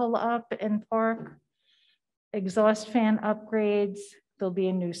buses pull up and park, exhaust fan upgrades. There'll be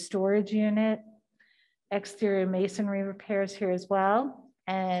a new storage unit, exterior masonry repairs here as well,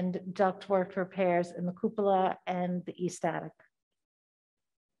 and ductwork repairs in the cupola and the east attic.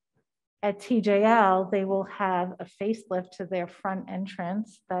 At TJL, they will have a facelift to their front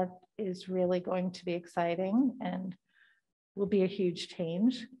entrance. That is really going to be exciting and will be a huge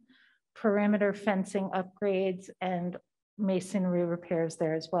change. Perimeter fencing upgrades and masonry repairs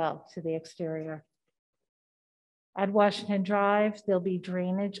there as well to the exterior. At Washington Drive, there'll be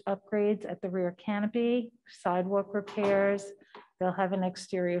drainage upgrades at the rear canopy, sidewalk repairs. They'll have an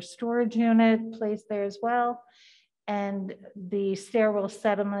exterior storage unit placed there as well. And the stairwell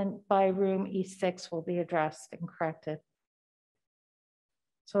settlement by room E6 will be addressed and corrected.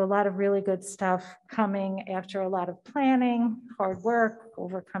 So a lot of really good stuff coming after a lot of planning, hard work,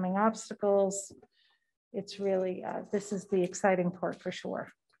 overcoming obstacles. It's really, this is the exciting part for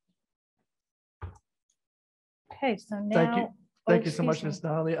sure. Okay, so now. Thank you so much, Ms.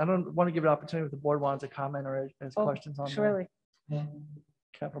 Donnelly. I don't want to give an opportunity if the board wants to comment or ask questions on surely. the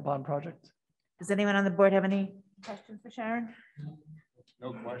capital bond project. Does anyone on the board have any questions for Sharon?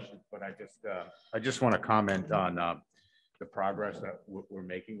 No questions, but I just want to comment on the progress that we're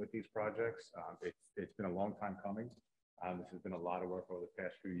making with these projects. It's been a long time coming. This has been a lot of work over the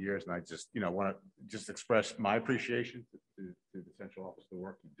past few years, and I just want to just express my appreciation to the central office, the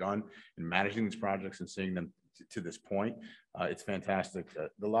work you've done in managing these projects and seeing them to this point. It's fantastic.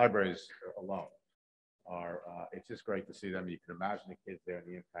 The libraries alone are it's just great to see them. You can imagine the kids there and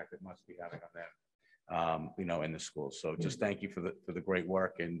the impact it must be having on them, in the schools. So just thank you for the great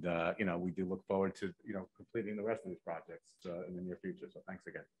work, and we do look forward to completing the rest of these projects in the near future. So thanks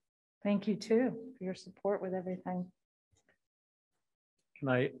again. Thank you too for your support with everything. Can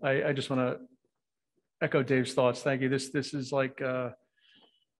I just want to echo Dave's thoughts. Thank you. This is like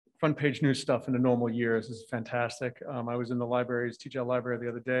front page news stuff in a normal year. This is fantastic. I was in the libraries, TJL library the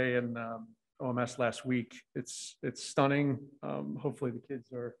other day, and OMS last week. It's stunning. Hopefully the kids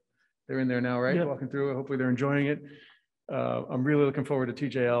they're in there now, right? Yeah. Walking through it. Hopefully they're enjoying it. I'm really looking forward to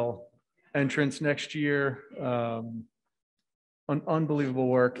TJL entrance next year. Unbelievable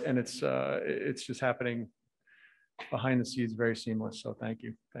work, and it's just happening behind the scenes, very seamless. So thank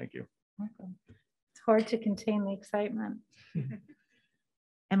you. It's hard to contain the excitement.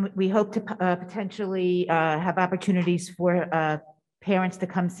 And we hope to potentially have opportunities for parents to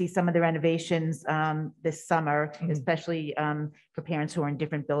come see some of the renovations this summer, especially for parents who are in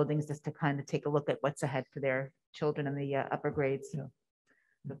different buildings, just to kind of take a look at what's ahead for their children in the upper grades. Yeah.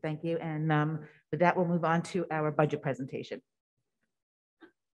 So thank you. And with that, we'll move on to our budget presentation.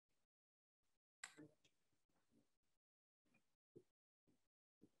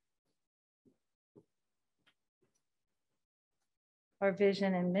 Our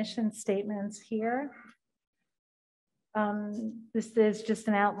vision and mission statements here. This is just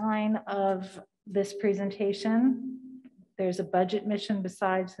an outline of this presentation. There's a budget mission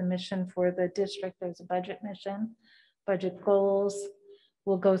besides the mission for the district. There's a budget mission, budget goals.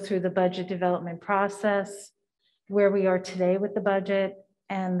 We'll go through the budget development process, where we are today with the budget,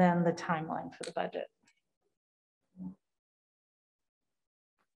 and then the timeline for the budget.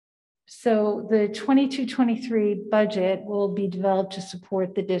 So the 22-23 budget will be developed to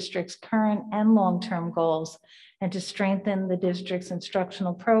support the district's current and long-term goals and to strengthen the district's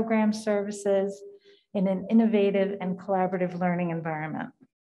instructional program services in an innovative and collaborative learning environment.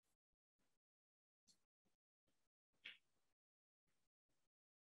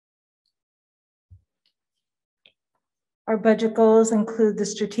 Our budget goals include the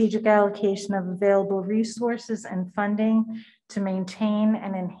strategic allocation of available resources and funding to maintain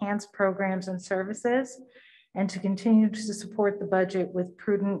and enhance programs and services, and to continue to support the budget with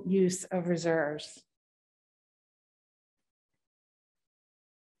prudent use of reserves.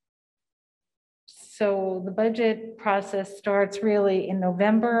 So the budget process starts really in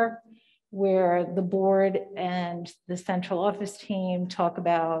November, where the board and the central office team talk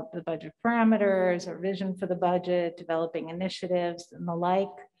about the budget parameters, or vision for the budget, developing initiatives and the like,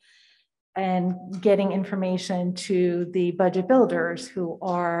 and getting information to the budget builders, who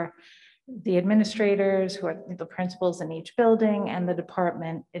are the administrators, who are the principals in each building, and the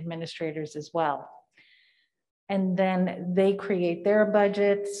department administrators as well. And then they create their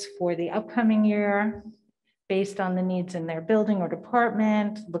budgets for the upcoming year based on the needs in their building or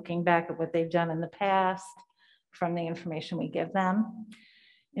department, looking back at what they've done in the past from the information we give them.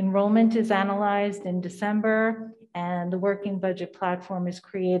 Enrollment is analyzed in December, and the working budget platform is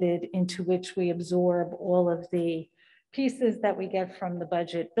created, into which we absorb all of the pieces that we get from the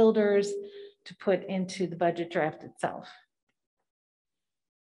budget builders to put into the budget draft itself.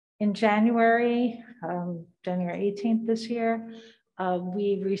 In January, January 18th this year,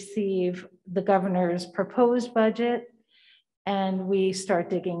 we receive the governor's proposed budget, and we start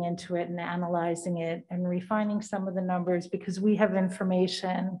digging into it and analyzing it and refining some of the numbers, because we have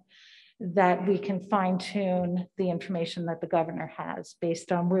information that we can fine tune the information that the governor has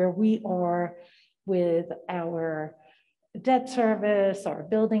based on where we are with our debt service, our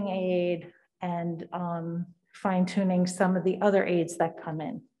building aid, and fine tuning some of the other aids that come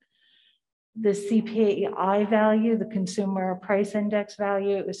in. The CPI value, the consumer price index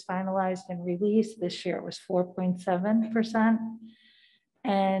value, is finalized and released. This year it was 4.7%.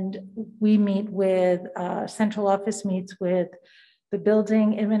 And we meet with, central office meets with the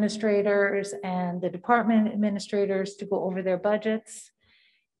building administrators and the department administrators to go over their budgets.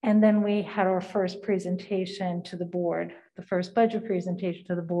 And then we had our first presentation to the board, the first budget presentation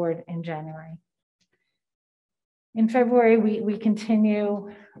to the board in January. In February, we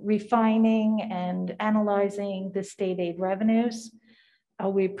continue refining and analyzing the state aid revenues.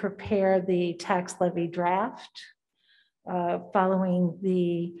 We prepare the tax levy draft following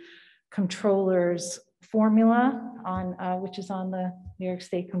the controller's formula, on which is on the New York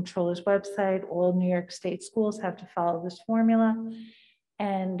State Controller's website. All New York State schools have to follow this formula,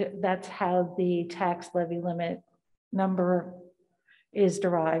 and that's how the tax levy limit number is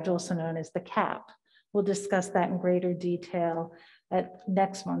derived, also known as the cap. We'll discuss that in greater detail at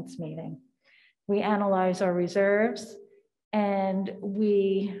next month's meeting. We analyze our reserves, and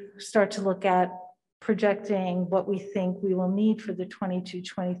we start to look at projecting what we think we will need for the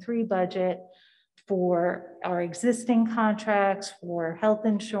 22-23 budget for our existing contracts, for health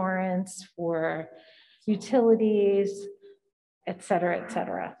insurance, for utilities, et cetera, et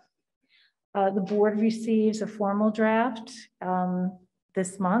cetera. The board receives a formal draft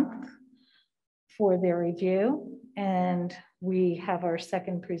this month for their review, and we have our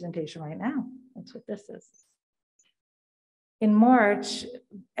second presentation right now. That's what this is. In March,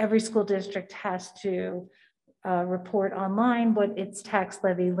 every school district has to report online what its tax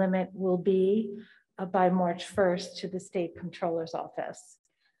levy limit will be by March 1st to the state controller's office.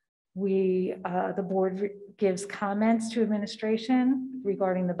 The board gives comments to administration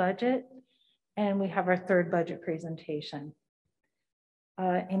regarding the budget, and we have our third budget presentation.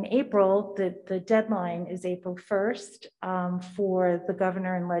 In April, the deadline is April 1st for the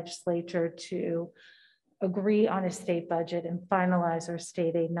governor and legislature to agree on a state budget and finalize our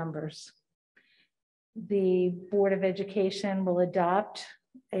state aid numbers. The Board of Education will adopt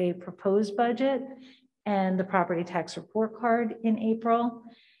a proposed budget and the property tax report card in April,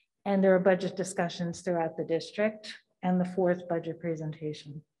 and there are budget discussions throughout the district and the fourth budget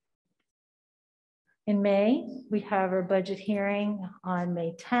presentation. In May, we have our budget hearing on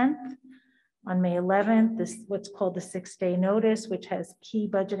May 10th. On May 11th, this what's called the 6-day notice, which has key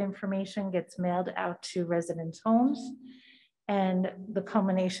budget information, gets mailed out to residents' homes. And the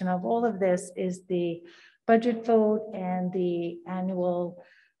culmination of all of this is the budget vote and the annual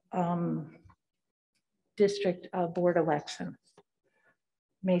district board election,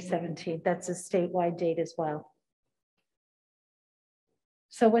 May 17th. That's a statewide date as well.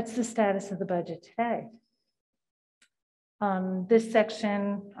 So what's the status of the budget today? This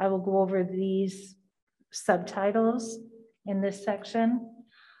section, I will go over these subtitles in this section.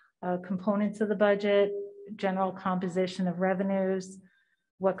 Components of the budget, general composition of revenues,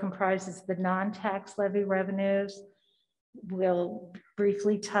 what comprises the non-tax levy revenues. We'll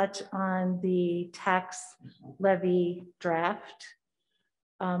briefly touch on the tax levy draft,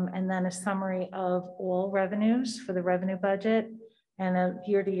 and then a summary of all revenues for the revenue budget and a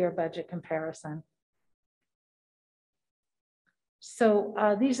year-to-year budget comparison. So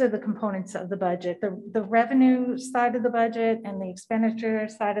these are the components of the budget. The revenue side of the budget and the expenditure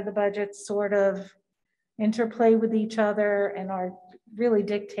side of the budget sort of interplay with each other and are really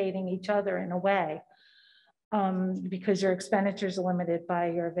dictating each other in a way, because your expenditures are limited by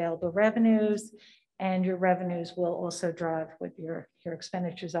your available revenues, and your revenues will also drive what your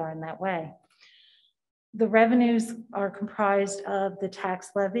expenditures are in that way. The revenues are comprised of the tax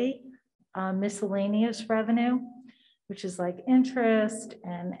levy, miscellaneous revenue, which is like interest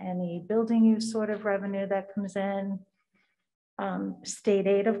and any building use sort of revenue that comes in, state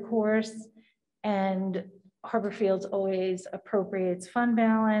aid, of course, and Harborfield's always appropriates fund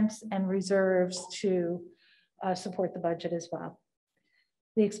balance and reserves to support the budget as well.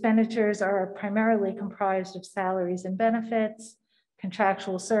 The expenditures are primarily comprised of salaries and benefits,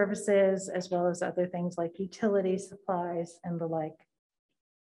 contractual services, as well as other things like utility supplies and the like.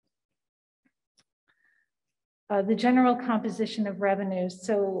 The general composition of revenues.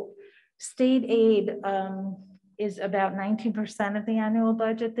 So state aid is about 19% of the annual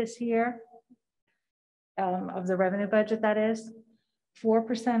budget this year, of the revenue budget, that is.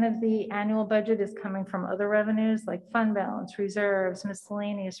 4% of the annual budget is coming from other revenues like fund balance, reserves,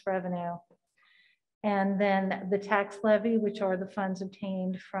 miscellaneous revenue. And then the tax levy, which are the funds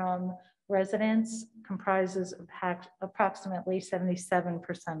obtained from residents, comprises of approximately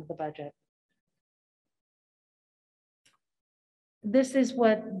 77% of the budget. This is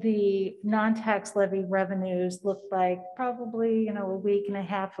what the non-tax levy revenues looked like probably, a week and a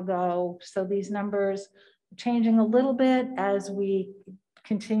half ago. So these numbers are changing a little bit as we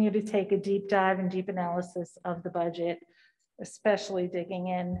continue to take a deep dive and deep analysis of the budget, especially digging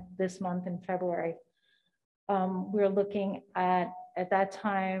in this month in February. We're looking at that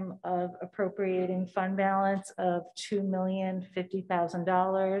time of appropriating fund balance of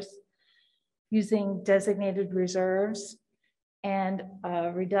 $2,050,000, using designated reserves and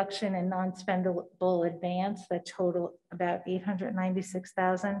a reduction in non-spendable advance that total about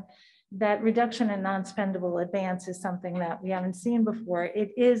 $896,000. That reduction in non-spendable advance is something that we haven't seen before.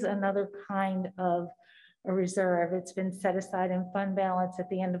 It is another kind of a reserve. It's been set aside in fund balance at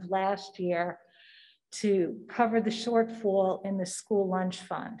the end of last year to cover the shortfall in the school lunch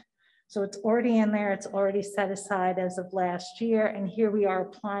fund. So it's already in there, it's already set aside as of last year, and here we are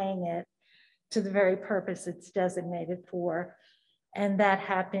applying it to the very purpose it's designated for. And that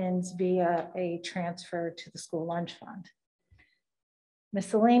happens via a transfer to the school lunch fund.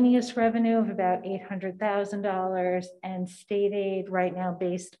 Miscellaneous revenue of about $800,000, and state aid right now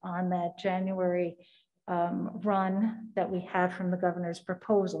based on that January run that we had from the governor's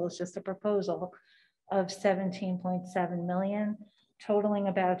proposal. It's just a proposal of 17.7 million, totaling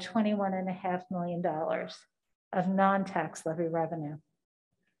about $21.5 million of non-tax levy revenue.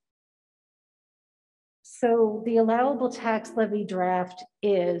 So the allowable tax levy draft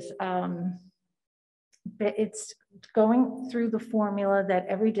is, it's going through the formula that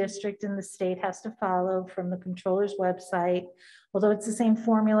every district in the state has to follow from the controller's website. Although it's the same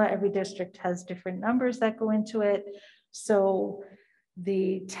formula, every district has different numbers that go into it. So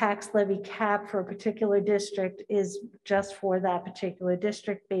the tax levy cap for a particular district is just for that particular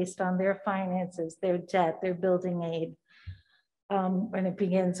district based on their finances, their debt, their building aid. And it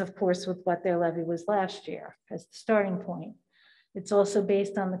begins, of course, with what their levy was last year as the starting point. It's also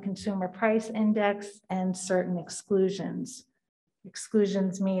based on the consumer price index and certain exclusions.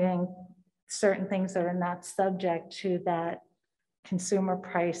 Exclusions meaning certain things that are not subject to that consumer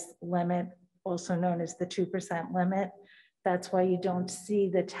price limit, also known as the 2% limit. That's why you don't see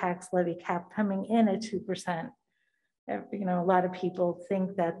the tax levy cap coming in at 2%. A lot of people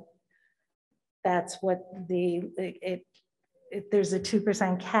think that that's what if there's a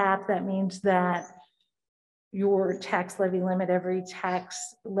 2% cap, that means that your tax levy limit, every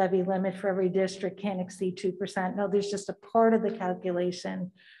tax levy limit for every district can't exceed 2%. No, there's just a part of the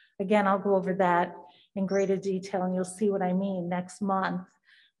calculation. Again, I'll go over that in greater detail and you'll see what I mean next month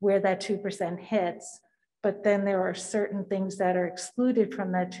where that 2% hits. But then there are certain things that are excluded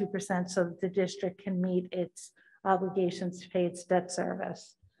from that 2% so that the district can meet its obligations to pay its debt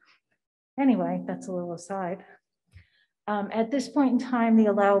service. Anyway, that's a little aside. At this point in time, the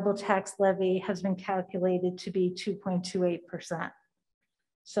allowable tax levy has been calculated to be 2.28%.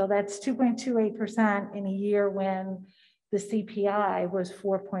 So that's 2.28% in a year when the CPI was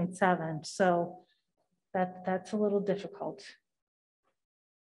 4.7. So that's a little difficult.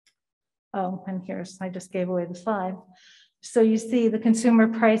 Oh, and I just gave away the slide. So you see the consumer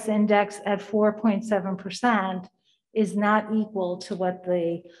price index at 4.7% is not equal to what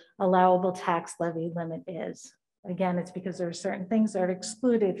the allowable tax levy limit is. Again, it's because there are certain things that are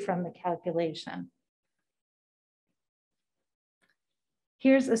excluded from the calculation.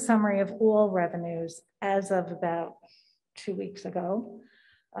 Here's a summary of all revenues as of about 2 weeks ago.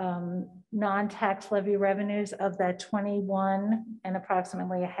 Non-tax levy revenues of that 21 and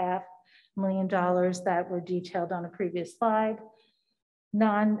approximately $500,000 that were detailed on a previous slide.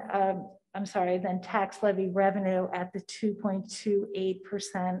 Then tax levy revenue at the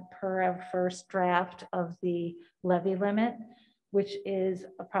 2.28% per our first draft of the levy limit, which is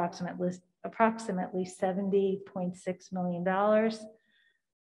approximately $70.6 million,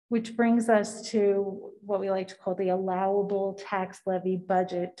 which brings us to what we like to call the allowable tax levy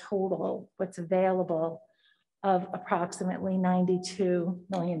budget total, what's available, of approximately $92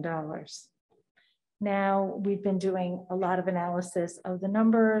 million. Now, we've been doing a lot of analysis of the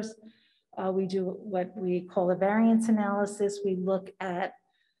numbers. We do what we call a variance analysis. We look at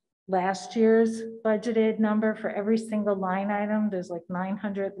last year's budgeted number for every single line item. There's like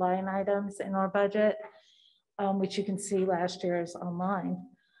 900 line items in our budget, which you can see last year's online.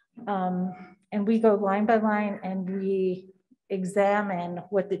 And we go line by line and we examine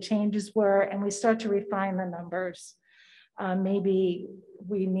what the changes were and we start to refine the numbers. Maybe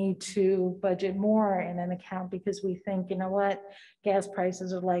we need to budget more in an account because we think, you know what, gas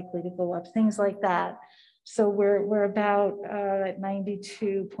prices are likely to go up, things like that. So we're about at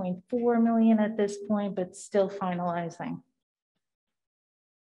 92.4 million at this point, but still finalizing.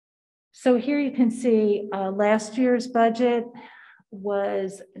 So here you can see last year's budget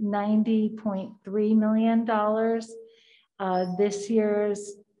was $90.3 million. This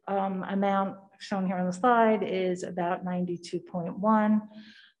year's amount shown here on the slide is about 92.1.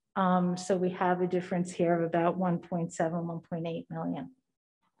 So we have a difference here of about 1.7, 1.8 million.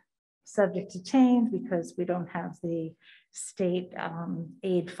 Subject to change because we don't have the state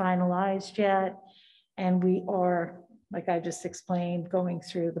aid finalized yet. And we are, like I just explained, going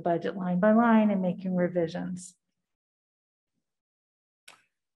through the budget line by line and making revisions.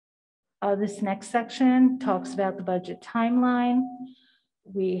 This next section talks about the budget timeline.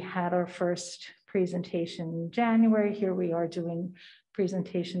 We had our first presentation in January. Here we are doing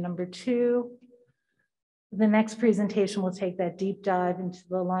presentation number 2. The next presentation will take that deep dive into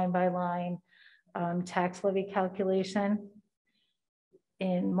the line by line tax levy calculation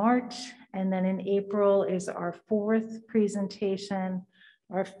in March. And then in April is our 4th presentation.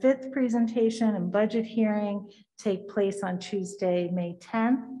 Our 5th presentation and budget hearing take place on Tuesday, May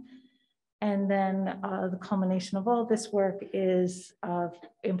 10th. And then the culmination of all this work is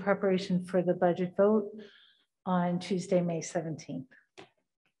in preparation for the budget vote on Tuesday, May 17th.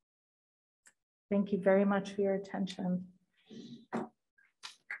 Thank you very much for your attention.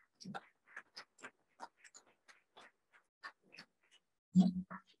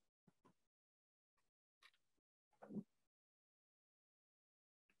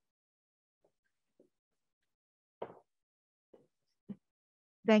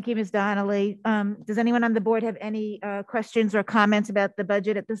 Thank you, Ms. Donnelly. Does anyone on the board have any questions or comments about the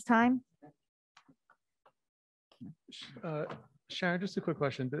budget at this time? Sharon, just a quick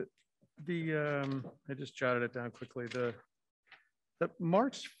question. I just jotted it down quickly. The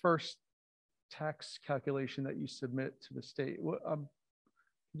March 1st tax calculation that you submit to the state,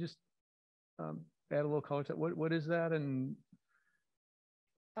 just add a little color to it. What is that? And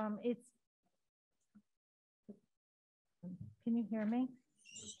can you hear me?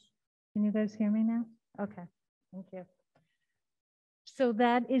 Can you guys hear me now? Okay, thank you. So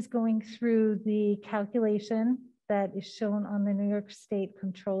that is going through the calculation that is shown on the New York State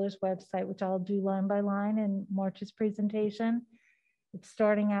Controller's website, which I'll do line by line in March's presentation. It's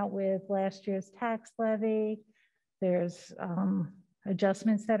starting out with last year's tax levy. There's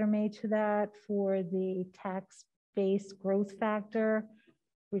adjustments that are made to that for the tax-based growth factor,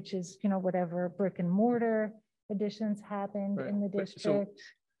 which is, you know, whatever brick and mortar additions happened in the district. So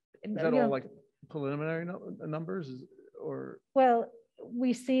is that all like preliminary numbers or? Well,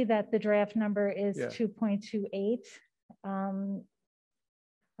 we see that the draft number is 2.28.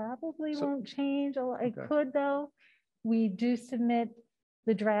 Probably won't change. It could though. We do submit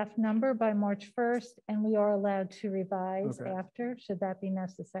the draft number by March 1st, and we are allowed to revise after, should that be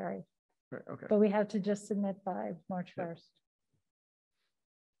necessary. Right, okay. but we have to just submit by March 1st.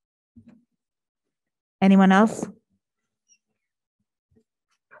 Anyone else?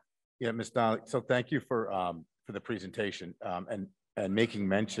 Yeah, Ms. Donnelly, so thank you for the presentation and making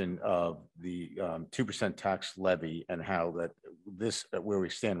mention of the 2% tax levy and how that this, where we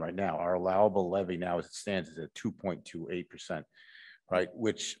stand right now, our allowable levy now as it stands is at 2.28%, right?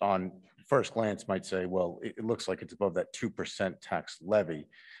 Which on first glance might say, well, it looks like it's above that 2% tax levy,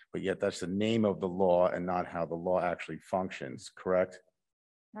 but yet that's the name of the law and not how the law actually functions, correct?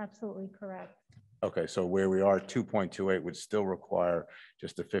 Absolutely correct. Okay, so where we are, 2.28 would still require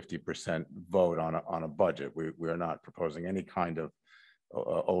just a 50% vote on a budget. We are not proposing any kind of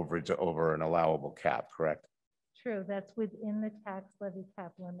overage over an allowable cap, correct? True, that's within the tax levy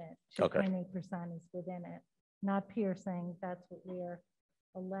cap limit. Okay. 2.8% is within it, not piercing. That's what we're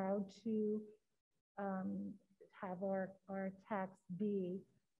allowed to have our tax be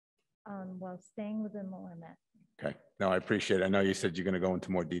while staying within the limit. Okay, no, I appreciate it. I know you said you're going to go into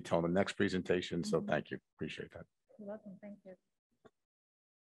more detail in the next presentation, so thank you. Appreciate that. You're welcome. Thank you.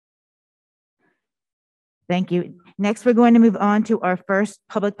 Thank you. Next, we're going to move on to our first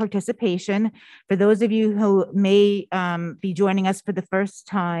public participation. For those of you who may be joining us for the first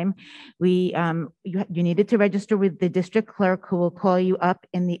time, you needed to register with the district clerk, who will call you up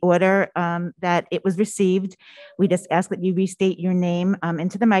in the order that it was received. We just ask that you restate your name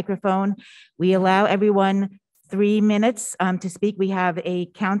into the microphone. We allow everyone 3 minutes to speak. We have a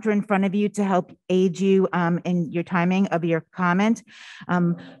counter in front of you to help aid you in your timing of your comment.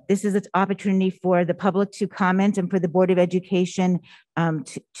 This is an opportunity for the public to comment and for the Board of Education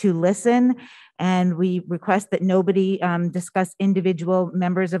to listen. And we request that nobody discuss individual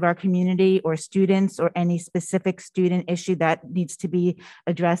members of our community or students or any specific student issue that needs to be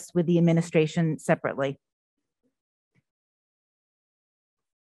addressed with the administration separately.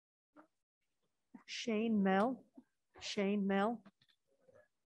 Shane Mell.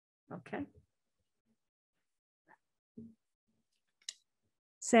 Okay.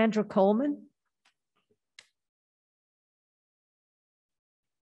 Sandra Coleman.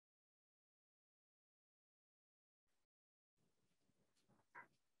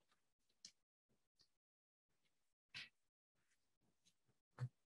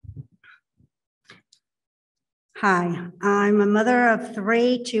 Hi, I'm a mother of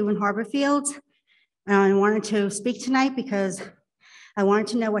 3, 2 in Harbor Fields. I wanted to speak tonight because I wanted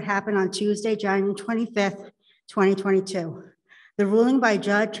to know what happened on Tuesday, January 25th, 2022. The ruling by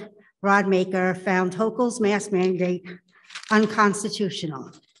Judge Rodmaker found Hochul's mask mandate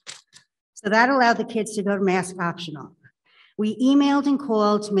unconstitutional. So that allowed the kids to go to mask optional. We emailed and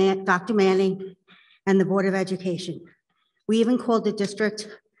called Dr. Manning and the Board of Education. We even called the district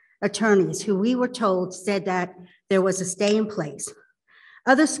attorneys, who we were told said that there was a stay in place.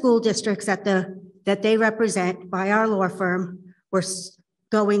 Other school districts that they represent by our law firm were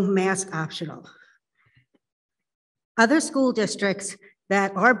going mask optional. Other school districts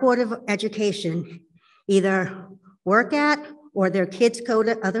that our Board of Education either work at or their kids go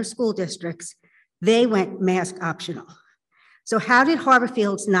to other school districts, they went mask optional. So how did Harbor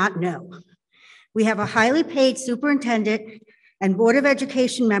Fields not know? We have a highly paid superintendent and Board of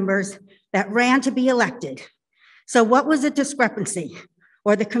Education members that ran to be elected. So what was the discrepancy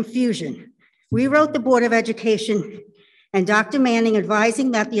or the confusion? We wrote the Board of Education and Dr. Manning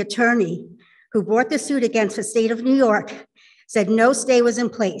advising that the attorney who brought the suit against the state of New York said no stay was in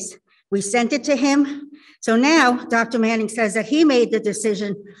place. We sent it to him. So now Dr. Manning says that he made the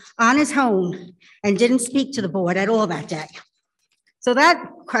decision on his own and didn't speak to the board at all that day. So that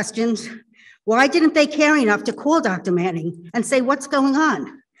questions, why didn't they care enough to call Dr. Manning and say what's going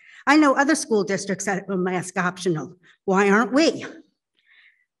on? I know other school districts that were mask optional. Why aren't we?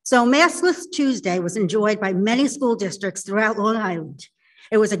 So Maskless Tuesday was enjoyed by many school districts throughout Long Island.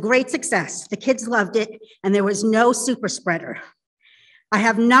 It was a great success. The kids loved it, and there was no super spreader. I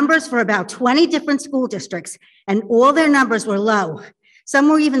have numbers for about 20 different school districts, and all their numbers were low. Some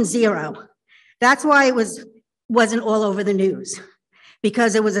were even 0. That's why it wasn't all over the news,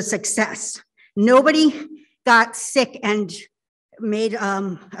 because it was a success. Nobody got sick and made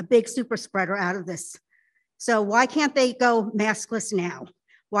a big super spreader out of this. So why can't they go maskless now?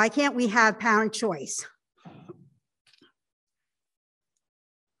 Why can't we have parent choice?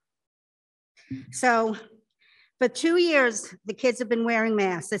 So for 2 years, the kids have been wearing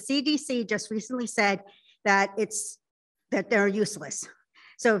masks. The CDC just recently said that they're useless.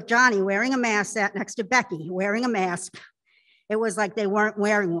 So if Johnny wearing a mask sat next to Becky wearing a mask, it was like they weren't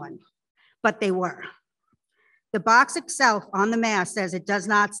wearing one, but they were. The box itself on the mask says it does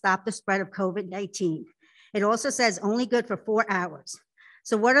not stop the spread of COVID-19. It also says only good for 4 hours.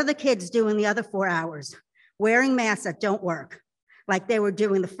 So what are the kids doing the other 4 hours? Wearing masks that don't work, like they were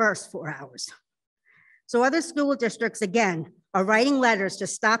doing the first 4 hours. So other school districts, again, are writing letters to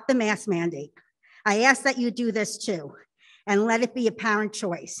stop the mask mandate. I ask that you do this too, and let it be a parent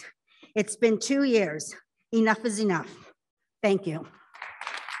choice. It's been 2 years. Enough is enough. Thank you.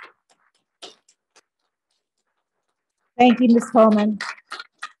 Thank you, Ms. Coleman.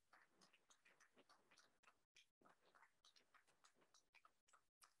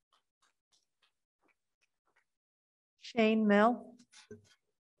 Shane Mel.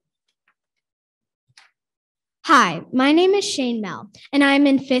 Hi, my name is Shane Mel, and I am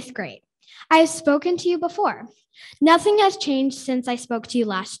in 5th grade. I have spoken to you before. Nothing has changed since I spoke to you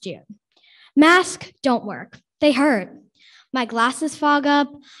last June. Masks don't work. They hurt. My glasses fog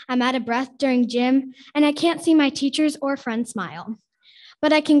up, I'm out of breath during gym, and I can't see my teachers or friends smile.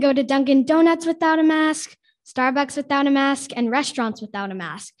 But I can go to Dunkin' Donuts without a mask, Starbucks without a mask, and restaurants without a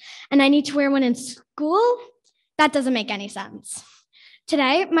mask. And I need to wear one in school? That doesn't make any sense.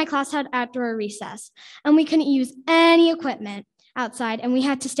 Today, my class had outdoor recess, and we couldn't use any equipment outside, and we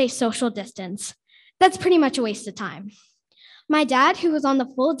had to stay social distance. That's pretty much a waste of time. My dad, who was on the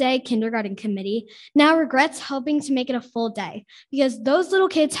full day kindergarten committee, now regrets helping to make it a full day because those little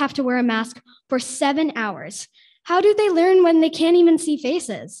kids have to wear a mask for 7 hours. How do they learn when they can't even see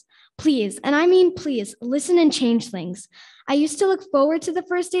faces? Please, and I mean please, listen and change things. I used to look forward to the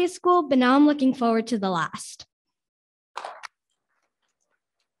first day of school, but now I'm looking forward to the last.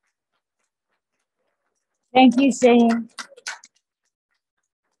 Thank you, Shane.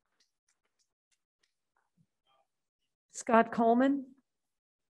 Scott Coleman.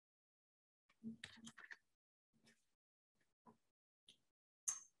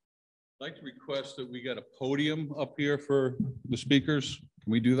 I'd like to request that we get a podium up here for the speakers.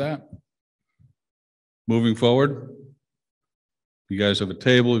 Can we do that? Moving forward. You guys have a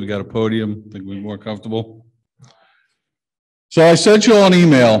table, you got a podium, I think we're more comfortable. So I sent you all an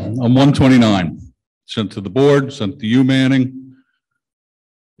email on 129, sent to the board, sent to you, Manning.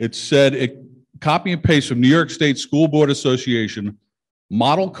 It said, copy and paste from New York State School Board Association,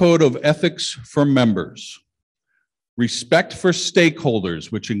 Model Code of Ethics for Members. Respect for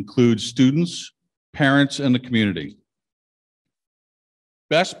stakeholders, which includes students, parents, and the community.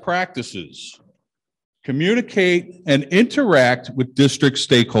 Best practices. Communicate and interact with district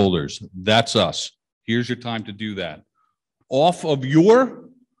stakeholders. That's us. Here's your time to do that. Off of your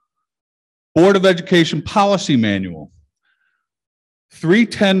Board of Education Policy Manual.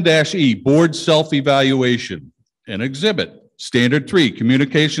 310-E, Board Self-Evaluation. An exhibit. Standard 3,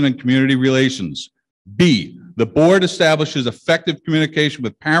 Communication and Community Relations. B, the board establishes effective communication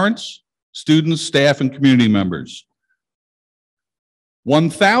with parents, students, staff, and community members.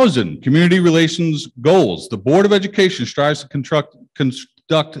 1000, Community Relations Goals. The Board of Education strives to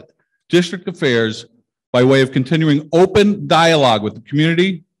conduct district affairs by way of continuing open dialogue with the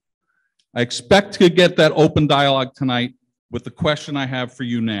community. I expect to get that open dialogue tonight with the question I have for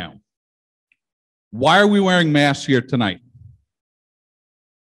you now. Why are we wearing masks here tonight?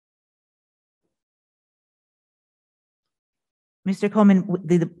 Mr. Coleman,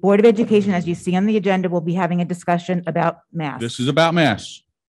 the Board of Education, as you see on the agenda, will be having a discussion about masks. This is about masks.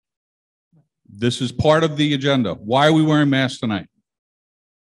 This is part of the agenda. Why are we wearing masks tonight?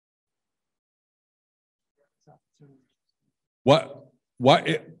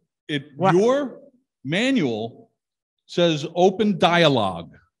 Your manual says open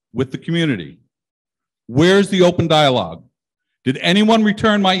dialogue with the community. Where's the open dialogue? Did anyone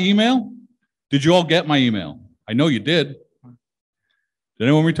return my email? Did you all get my email? I know you did. Did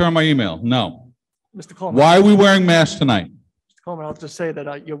anyone return my email? No. Mr. Coleman. Why are we wearing masks tonight? Mr. Coleman, I'll just say that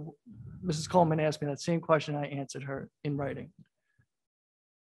Mrs. Coleman asked me that same question. I answered her in writing.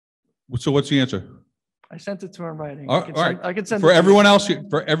 So what's the answer? I sent it to her in writing. All right. I can send for it everyone else here.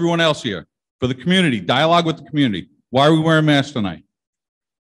 For everyone else here, for the community, dialogue with the community. Why are we wearing masks tonight?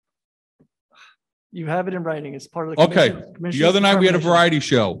 You have it in writing. It's part of the okay. The other night we had a variety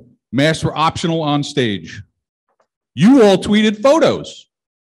show. Masks were optional on stage. You all tweeted photos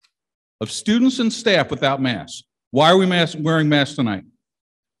of students and staff without masks. Why are we wearing masks tonight?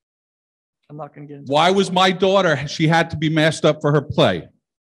 I'm not going to get into Why was my daughter, she had to be masked up for her play?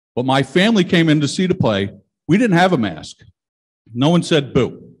 But my family came in to see the play. We didn't have a mask. No one said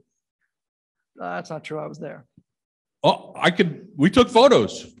boo. That's not true. I was there. Oh, we took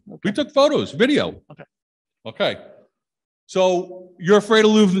photos. Okay. We took photos, video. Okay. Okay. So you're afraid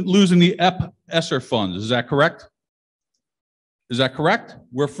of losing the ESSER funds. Is that correct? Is that correct?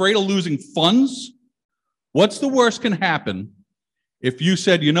 We're afraid of losing funds? What's the worst can happen if you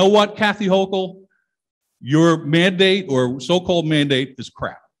said, you know what, Kathy Hochul, Your mandate or so-called mandate is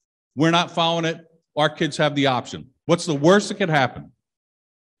crap. We're not following it. Our kids have the option. What's the worst that could happen?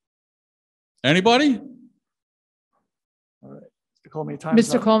 Anybody? All right. Mr. Coleman, time is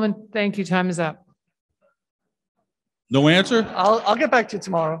Mr. up. Coleman, thank you. Time is up. No answer? I'll get back to you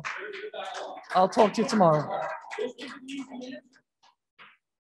tomorrow. I'll talk to you tomorrow. The answer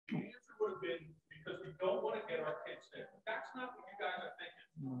would have been because we don't want to get our kids sick. That's not what you guys are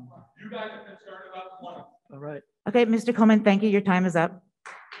thinking. You guys are concerned about the money. All right. Okay, Mr. Coleman, thank you. Your time is up.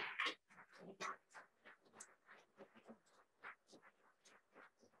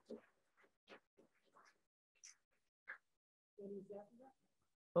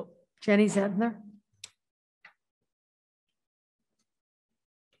 Jenny Zentner.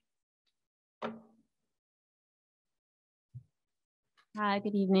 Hi,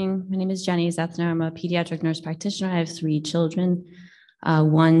 good evening. My name is Jenny Zethner. I'm a pediatric nurse practitioner. I have 3 children,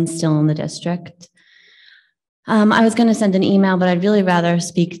 one still in the district. I was going to send an email, but I'd really rather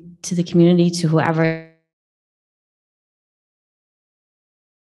speak to the community, to whoever.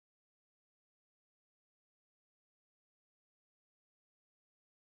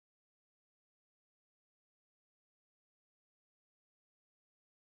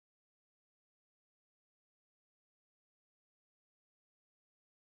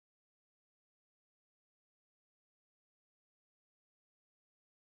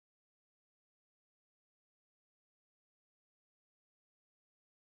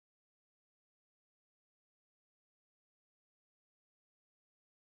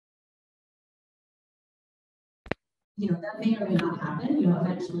 That may or may not happen,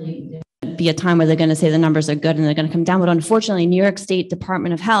 eventually be a time where they're going to say the numbers are good and they're going to come down. But unfortunately, New York State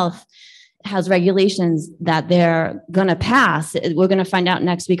Department of Health has regulations that they're going to pass. We're going to find out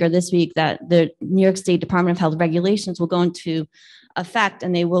next week or this week that the New York State Department of Health regulations will go into effect,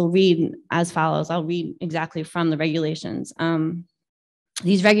 and they will read as follows. I'll read exactly from the regulations.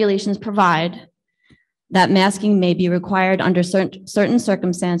 These regulations provide that masking may be required under certain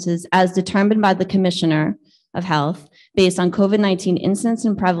circumstances as determined by the Commissioner of Health based on COVID-19 incidence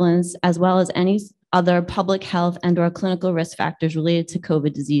and prevalence, as well as any other public health and or clinical risk factors related to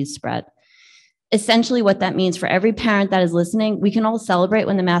COVID disease spread. Essentially what that means for every parent that is listening, we can all celebrate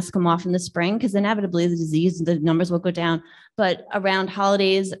when the masks come off in the spring because inevitably the numbers will go down. But around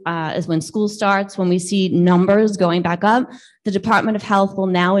holidays is when school starts, when we see numbers going back up, the Department of Health will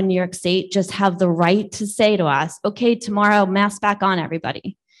now in New York State just have the right to say to us, okay, tomorrow, mask back on,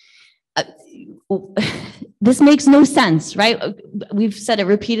 everybody. This makes no sense, right? We've said it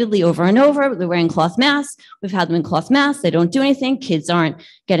repeatedly over and over. They're wearing cloth masks. We've had them in cloth masks. They don't do anything. Kids aren't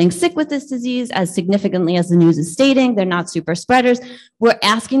getting sick with this disease as significantly as the news is stating. They're not super spreaders. We're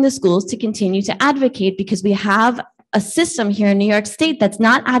asking the schools to continue to advocate because we have a system here in New York State that's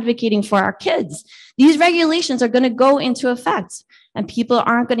not advocating for our kids. These regulations are going to go into effect and people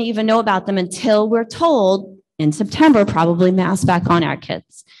aren't going to even know about them until we're told in September, probably mask back on our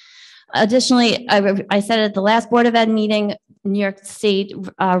kids. Additionally, I said at the last Board of Ed meeting, New York State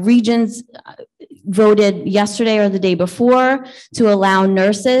regions voted yesterday or the day before to allow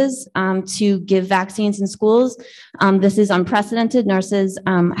nurses to give vaccines in schools. This is unprecedented. Nurses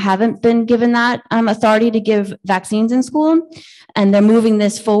haven't been given that authority to give vaccines in school. And they're moving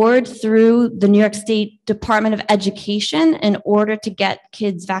this forward through the New York State Department of Education in order to get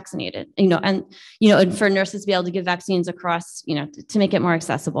kids vaccinated, and for nurses to be able to give vaccines across, to make it more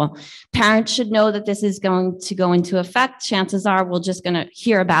accessible. Parents should know that this is going to go into effect. Chances are we're just going to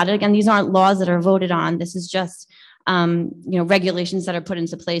hear about it. Again, these aren't laws that are voted on. This is just regulations that are put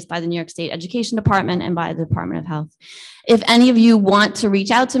into place by the New York State Education Department and by the Department of Health. If any of you want to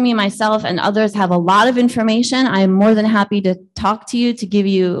reach out to me, myself and others have a lot of information, I am more than happy to talk to you, to give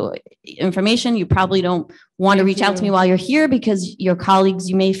you information. You probably don't want to reach out to me while you're here because your colleagues,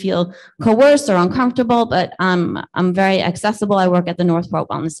 you may feel coerced or uncomfortable, but I'm very accessible. I work at the Northport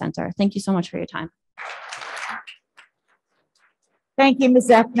Wellness Center. Thank you so much for your time. Thank you, Ms.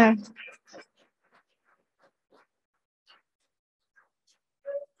 Zethner.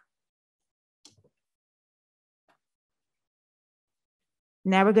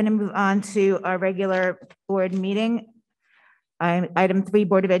 Now we're going to move on to our regular board meeting. Item 3,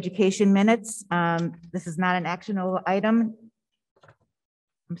 Board of Education minutes. This is not an actionable item.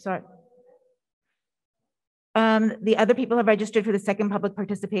 I'm sorry. The other people have registered for the second public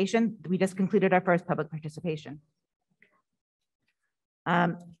participation. We just concluded our first public participation.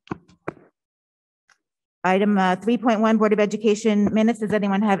 Item 3.1, Board of Education minutes. Does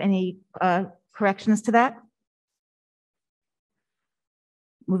anyone have any corrections to that?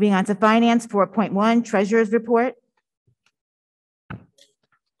 Moving on to Finance, 4.1, Treasurer's Report.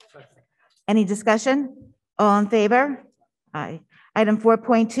 Any discussion? All in favor? Aye. Item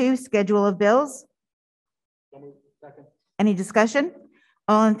 4.2, schedule of bills. Any discussion?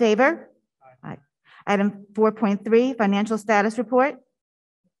 All in favor? Aye. Item 4.3, financial status report.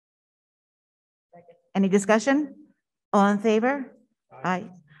 Any discussion? All in favor? Aye.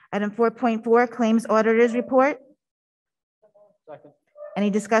 Item 4.4, claims auditors report. Any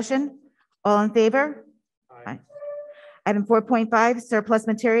discussion? All in favor? Aye. Item 4.5, surplus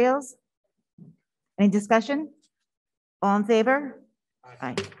materials. Any discussion? All in favor?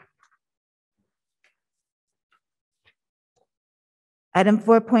 Aye. Item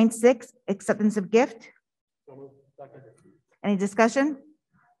 4.6, acceptance of gift. Any discussion?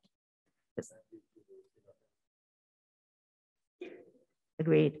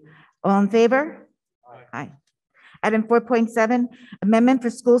 Agreed. All in favor? Aye. Item 4.7, amendment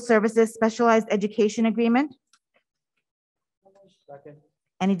for school services specialized education agreement.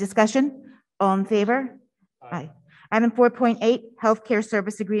 Any discussion? All in favor? Aye. Item 4.8, healthcare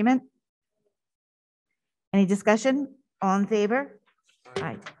service agreement. Any discussion? All in favor?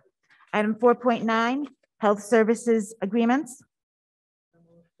 Aye. Item 4.9, health services agreements.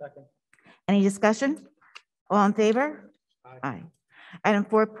 Any discussion? All in favor? Aye. Item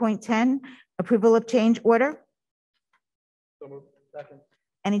 4.10, approval of change order.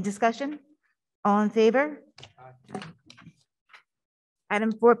 Any discussion? All in favor?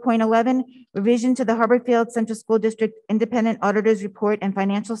 Item 4.11, revision to the Harborfield Central School District Independent Auditors Report and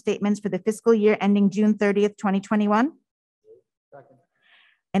financial statements for the fiscal year ending June 30th, 2021.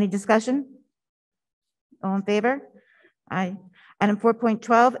 Any discussion? All in favor? Aye. Item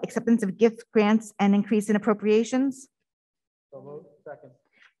 4.12, acceptance of gift grants and increase in appropriations.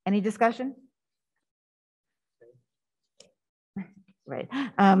 Any discussion? Right.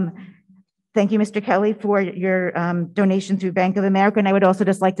 Thank you, Mr. Kelly, for your donation through Bank of America. And I would also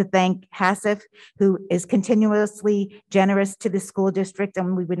just like to thank HACCP, who is continuously generous to the school district.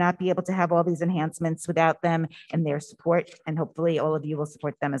 And we would not be able to have all these enhancements without them and their support. And hopefully all of you will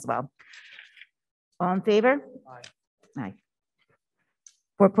support them as well. All in favor? Aye. Aye.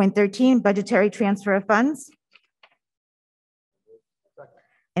 4.13, budgetary transfer of funds.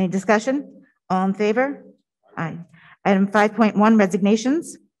 Any discussion? All in favor? Aye. Item 5.1,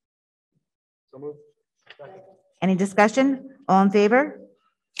 resignations. Any discussion? All in favor?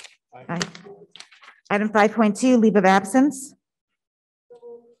 Aye. Item 5.2, leave of absence.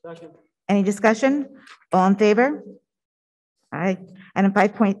 Any discussion? All in favor? Aye. Item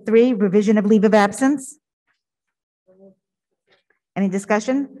 5.3, revision of leave of absence. Any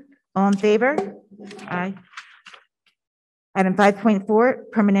discussion? All in favor? Aye. Item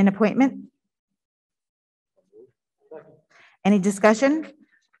 5.4, permanent appointment. Any discussion?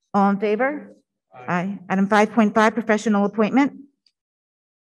 All in favor? Aye. Item 5.5, professional appointment.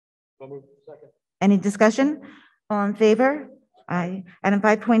 Any discussion? All in favor? Aye. Item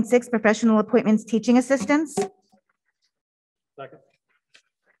 5.6, professional appointments, teaching assistants.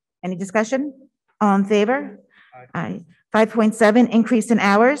 Any discussion? All in favor? Aye. 5.7, increase in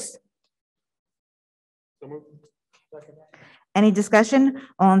hours. Any discussion?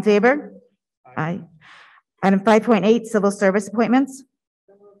 All in favor? Aye. Item 5.8, civil service appointments.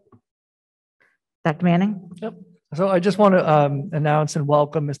 Dr. Manning? Yep. So I just want to announce and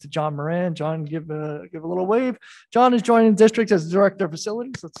welcome Mr. John Moran. John, give a little wave. John is joining the district as Director of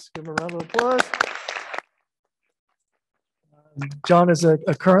Facilities. Let's give him a round of applause. John is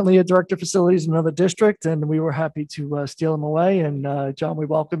currently a Director of Facilities in another district, and we were happy to steal him away. And John, we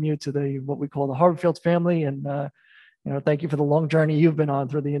welcome you to what we call the Harborfield family. And thank you for the long journey you've been on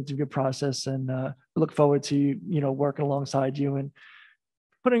through the interview process, and we look forward to working alongside you and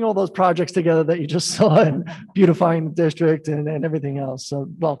putting all those projects together that you just saw and beautifying the district and everything else. So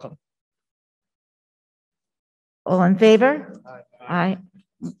welcome. All in favor? Aye.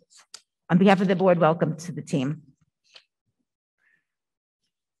 On behalf of the board, welcome to the team.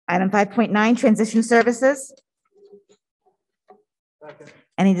 Item 5.9, transition services.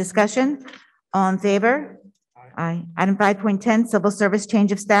 Any discussion? All in favor? Aye. Item 5.10, civil service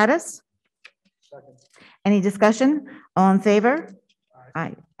change of status. Any discussion? All in favor?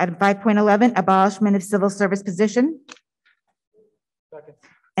 Aye. Item 5.11, abolishment of civil service position.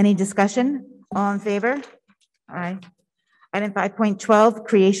 Any discussion? All in favor? Aye. Item 5.12,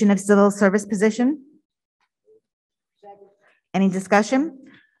 creation of civil service position. Any discussion?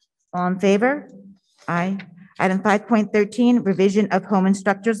 All in favor? Aye. Item 5.13, revision of home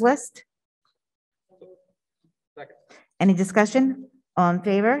instructors list. Any discussion? All in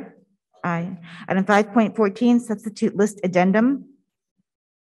favor? Aye. Item 5.14, substitute list addendum.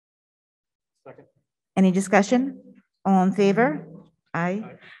 Any discussion? All in favor?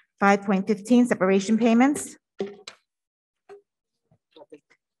 Aye. 5.15, separation payments.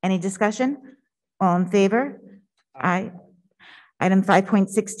 Any discussion? All in favor? Aye. Item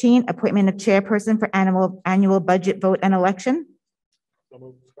 5.16, appointment of chairperson for annual budget vote and election.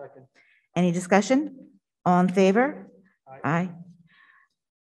 Any discussion? All in favor? Aye.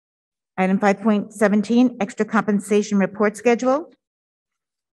 Item 5.17, extra compensation report schedule.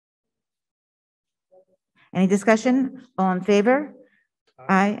 Any discussion? All in favor?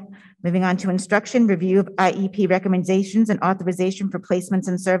 Aye. Moving on to instruction, review of IEP recommendations and authorization for placements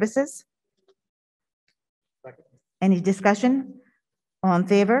and services. Any discussion? All in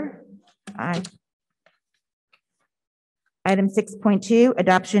favor? Aye. Item 6.2,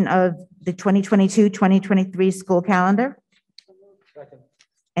 adoption of the 2022-2023 school calendar.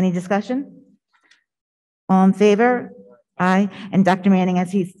 Any discussion? All in favor? Aye. And Dr. Manning,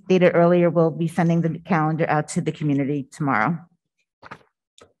 as he stated earlier, will be sending the calendar out to the community tomorrow.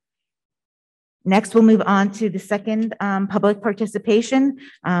 Next, we'll move on to the second public participation.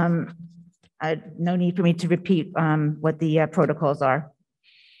 No need for me to repeat what the protocols are.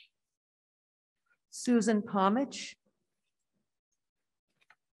 Susan Pomich.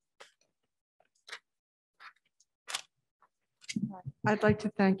 I'd like to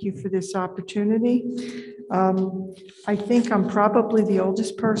thank you for this opportunity. I think I'm probably the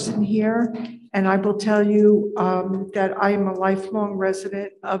oldest person here, and I will tell you that I am a lifelong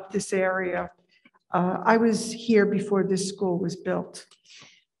resident of this area. I was here before this school was built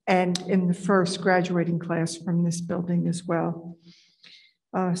and in the first graduating class from this building as well.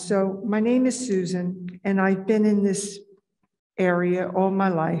 So my name is Susan, and I've been in this area all my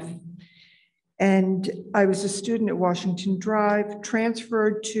life. And I was a student at Washington Drive,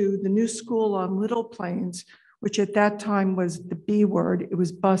 transferred to the new school on Little Plains, which at that time was the B word, it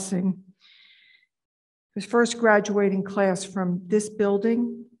was busing. It was first graduating class from this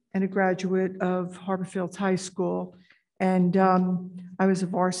building and a graduate of Harbor Fields High School. And I was a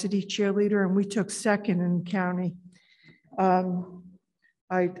varsity cheerleader, and we took second in the county.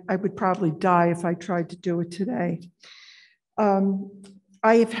 I would probably die if I tried to do it today.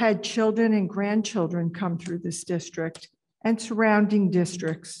 I have had children and grandchildren come through this district and surrounding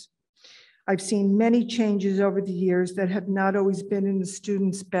districts. I've seen many changes over the years that have not always been in the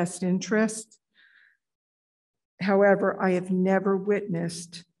students' best interest. However, I have never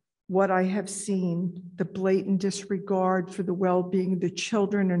witnessed what I have seen, the blatant disregard for the well-being of the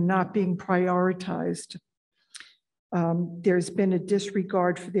children and not being prioritized. There's been a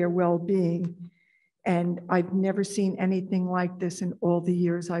disregard for their well-being. And I've never seen anything like this in all the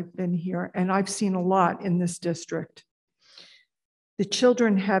years I've been here. And I've seen a lot in this district. The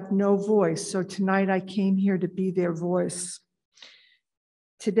children have no voice. So tonight I came here to be their voice.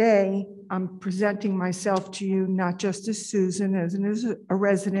 Today, I'm presenting myself to you, not just as Susan, as a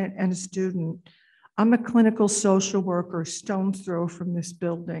resident and a student. I'm a clinical social worker, stone's throw from this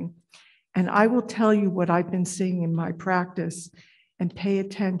building. And I will tell you what I've been seeing in my practice. And pay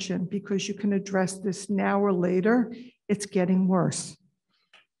attention, because you can address this now or later. It's getting worse.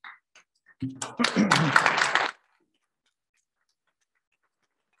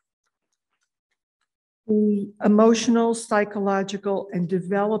 The emotional, psychological, and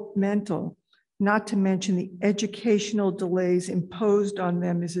developmental, not to mention the educational delays imposed on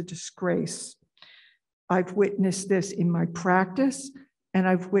them, is a disgrace. I've witnessed this in my practice, and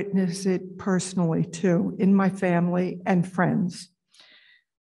I've witnessed it personally too, in my family and friends.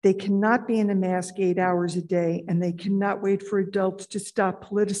 They cannot be in a mask 8 hours a day, and they cannot wait for adults to stop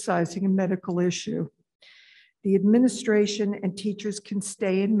politicizing a medical issue. The administration and teachers can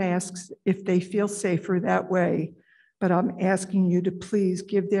stay in masks if they feel safer that way, but I'm asking you to please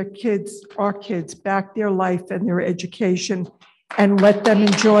give their kids, our kids, back their life and their education and let them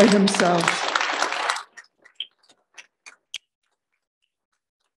enjoy themselves.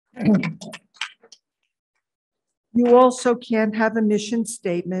 You also can't have a mission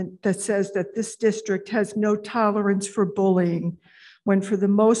statement that says that this district has no tolerance for bullying, when for the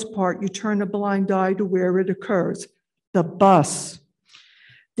most part, you turn a blind eye to where it occurs, the bus.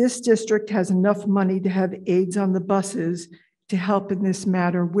 This district has enough money to have aides on the buses to help in this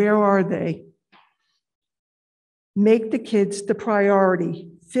matter. Where are they? Make the kids the priority.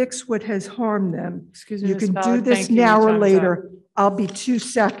 Fix what has harmed them. Excuse me, You Ms. can do Ballard, this thank you. now Your or time is later. I'll be 2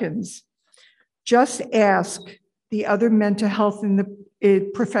 seconds. Just ask the other mental health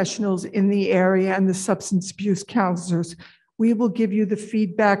professionals in the area and the substance abuse counselors. We will give you the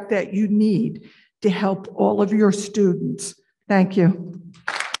feedback that you need to help all of your students. Thank you.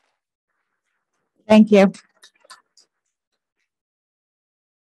 Thank you.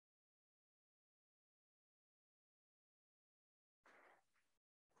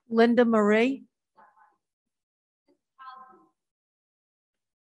 Linda Marie.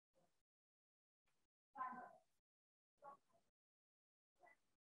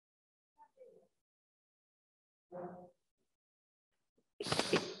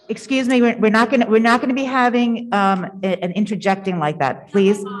 Excuse me, we're not gonna be having an interjecting like that,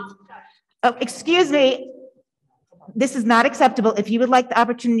 please. Oh, excuse me. This is not acceptable. If you would like the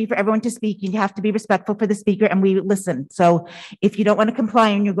opportunity for everyone to speak, you have to be respectful for the speaker and we listen. So if you don't want to comply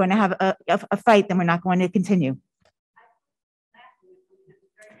and you're going to have a fight, then we're not going to continue.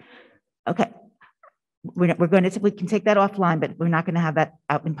 Okay. We can take that offline, but we're not going to have that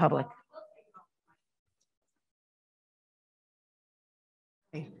out in public.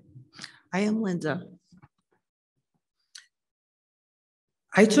 I am Linda.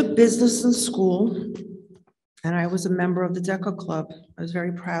 I took business in school and I was a member of the DECA Club. I was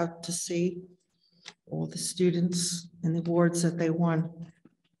very proud to see all the students and the awards that they won.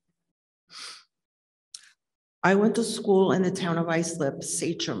 I went to school in the town of Islip,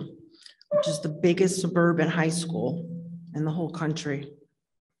 Sachem, which is the biggest suburban high school in the whole country.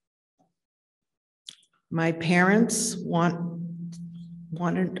 My parents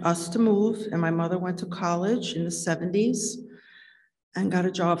wanted us to move, and my mother went to college in the 70s and got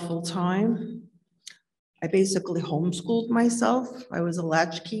a job full-time. I basically homeschooled myself. I was a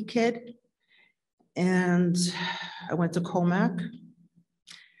latchkey kid, and I went to Comac,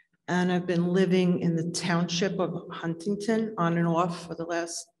 and I've been living in the township of Huntington on and off for the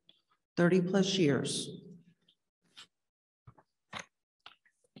last 30 plus years.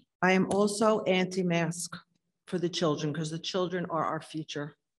 I am also anti-mask for the children because the children are our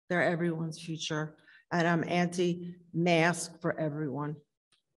future. They're everyone's future. And I'm anti-mask for everyone,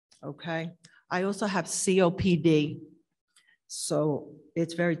 okay? I also have COPD, so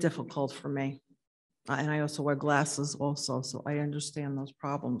it's very difficult for me. And I also wear glasses also, so I understand those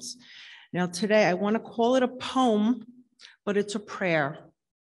problems. Now today, I want to call it a poem, but it's a prayer.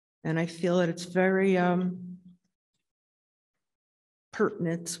 And I feel that it's very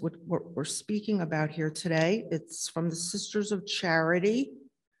pertinent with what we're speaking about here today. It's from the Sisters of Charity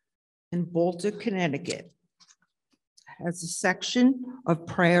in Baltic, Connecticut. It has a section of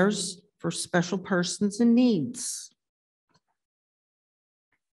prayers for special persons in needs.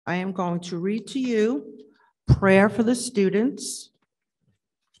 I am going to read to you prayer for the students.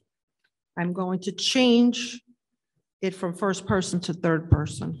 I'm going to change it from first person to third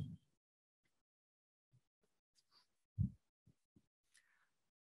person.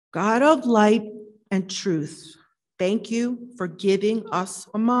 God of light and truth, thank you for giving us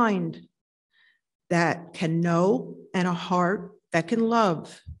a mind that can know and a heart that can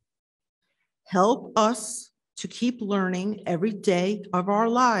love. Help us to keep learning every day of our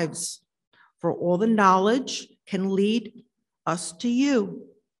lives, for all the knowledge can lead us to you.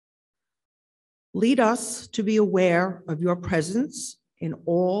 Lead us to be aware of your presence in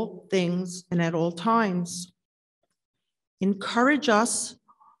all things and at all times. Encourage us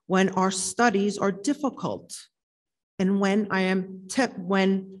when our studies are difficult and when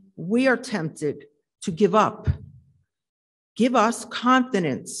we are tempted to give up. Give us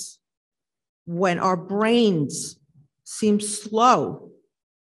confidence when our brains seem slow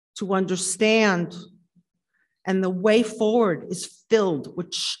to understand and the way forward is filled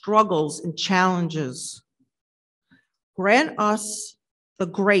with struggles and challenges. Grant us the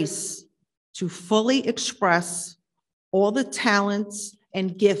grace to fully express all the talents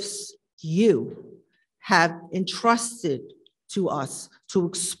and gifts you have entrusted to us to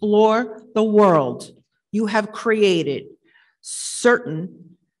explore the world you have created,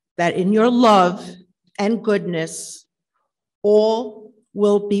 certain that in your love and goodness, all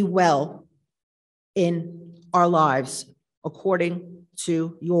will be well in our lives according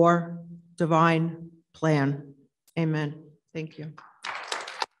to your divine plan. Amen. Thank you.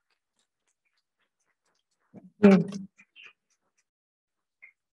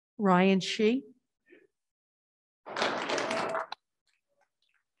 Ryan Shee.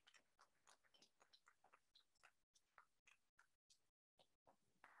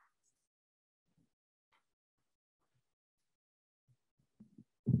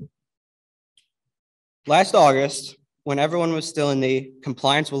 Last August, when everyone was still in the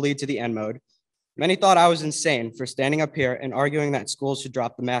compliance will lead to the end mode, many thought I was insane for standing up here and arguing that schools should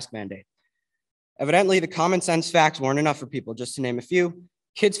drop the mask mandate. Evidently, the common sense facts weren't enough for people. Just to name a few,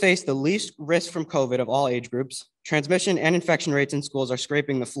 kids face the least risk from COVID of all age groups. Transmission and infection rates in schools are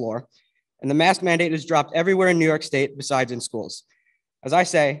scraping the floor, and the mask mandate is dropped everywhere in New York State besides in schools. As I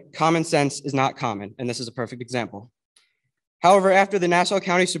say, common sense is not common, and this is a perfect example. However, after the Nassau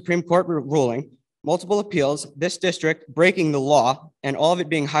County Supreme Court ruling, multiple appeals, this district breaking the law, and all of it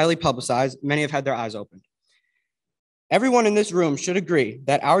being highly publicized, many have had their eyes opened. Everyone in this room should agree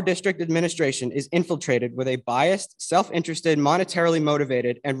that our district administration is infiltrated with a biased, self-interested, monetarily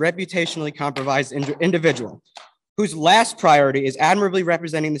motivated, and reputationally compromised individual whose last priority is admirably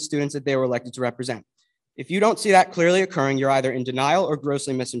representing the students that they were elected to represent. If you don't see that clearly occurring, you're either in denial or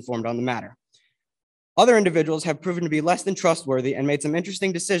grossly misinformed on the matter. Other individuals have proven to be less than trustworthy and made some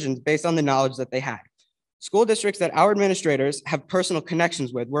interesting decisions based on the knowledge that they had. School districts that our administrators have personal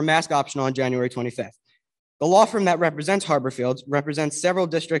connections with were mask optional on January 25th. The law firm that represents Harborfields represents several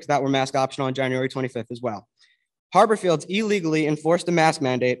districts that were mask optional on January 25th as well. Harborfields illegally enforced the mask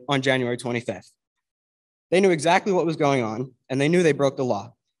mandate on January 25th. They knew exactly what was going on, and they knew they broke the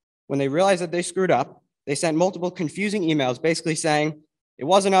law. When they realized that they screwed up, they sent multiple confusing emails basically saying, it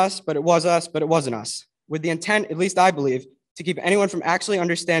wasn't us, but it was us, but it wasn't us, with the intent, at least I believe, to keep anyone from actually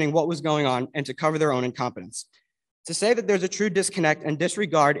understanding what was going on and to cover their own incompetence. To say that there's a true disconnect and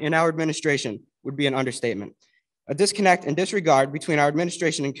disregard in our administration would be an understatement. A disconnect and disregard between our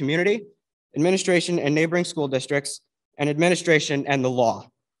administration and community, administration and neighboring school districts, and administration and the law.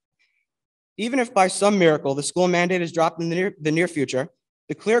 Even if by some miracle the school mandate is dropped in the near future,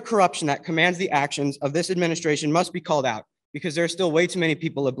 the clear corruption that commands the actions of this administration must be called out because there are still way too many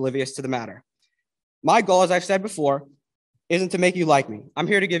people oblivious to the matter. My goal, as I've said before, isn't to make you like me. I'm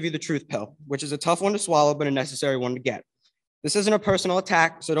here to give you the truth pill, which is a tough one to swallow, but a necessary one to get. This isn't a personal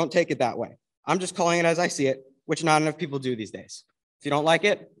attack, so don't take it that way. I'm just calling it as I see it, which not enough people do these days. If you don't like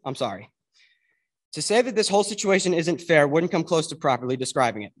it, I'm sorry. To say that this whole situation isn't fair wouldn't come close to properly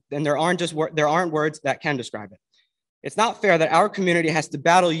describing it. And there aren't words that can describe it. It's not fair that our community has to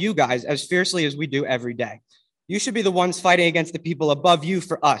battle you guys as fiercely as we do every day. You should be the ones fighting against the people above you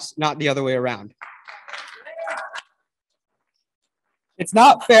for us, not the other way around. It's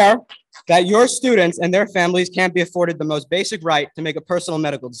not fair that your students and their families can't be afforded the most basic right to make a personal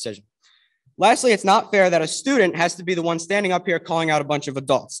medical decision. Lastly, it's not fair that a student has to be the one standing up here calling out a bunch of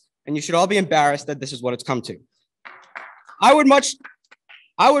adults, and you should all be embarrassed that this is what it's come to. I would much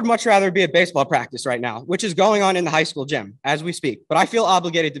rather be at baseball practice right now, which is going on in the high school gym as we speak, but I feel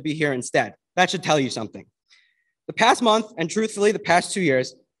obligated to be here instead. That should tell you something. The past month, and truthfully, the past 2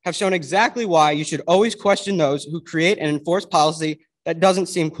 years, have shown exactly why you should always question those who create and enforce policy that doesn't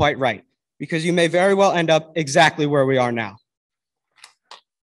seem quite right, because you may very well end up exactly where we are now.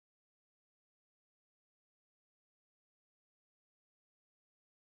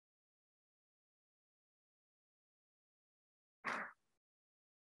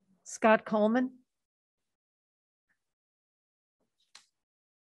 Scott Coleman.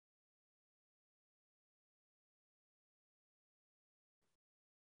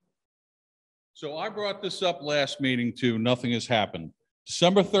 So I brought this up last meeting too. Nothing has happened.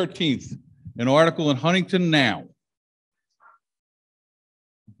 December 13th, an article in Huntington Now.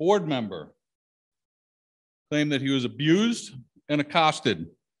 Board member claimed that he was abused and accosted.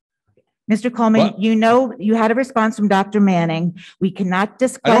 Mr. Coleman, What? you know, you had a response from Dr. Manning. We cannot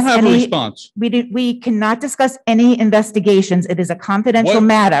discuss. I don't have a response. We cannot discuss any investigations. It is a confidential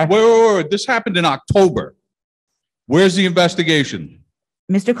matter. Wait. This happened in October. Where's the investigation?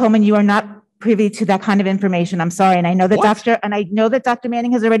 Mr. Coleman, you are not privy to that kind of information. I'm sorry. And I know that Dr.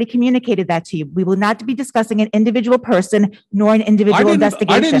 Manning has already communicated that to you. We will not be discussing an individual person nor an individual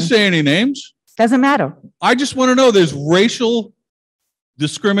investigation. I didn't say any names. Doesn't matter. I just want to know there's racial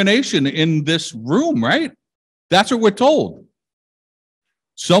discrimination in this room, right? That's what we're told.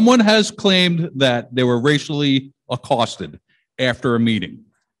 Someone has claimed that they were racially accosted after a meeting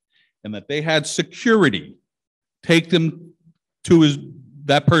and that they had security take them to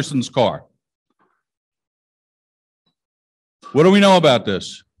that person's car. What do we know about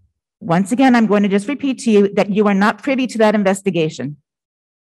this? Once again, I'm going to just repeat to you that you are not privy to that investigation.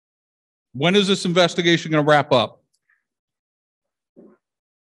 When is this investigation going to wrap up?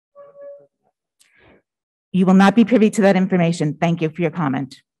 You will not be privy to that information. Thank you for your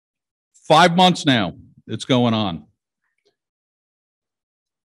comment. 5 months now, it's going on.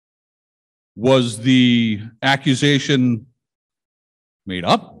 Was the accusation made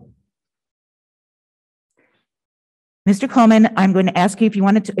up? Mr. Coleman, I'm going to ask you if you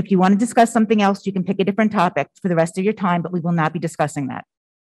want to discuss something else, you can pick a different topic for the rest of your time, but we will not be discussing that.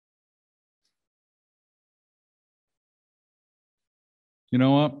 You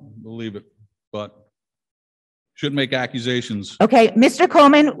know what? We'll leave it, but shouldn't make accusations. Okay, Mr.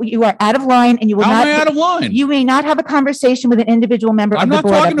 Coleman, you are out of line and you will How not. am I out of line? You may not have a conversation with an individual member of the board.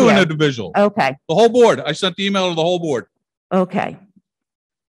 I'm not talking to up an here. individual. Okay. The whole board. I sent the email to the whole board. Okay.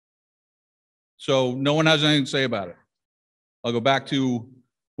 So no one has anything to say about it. I'll go back to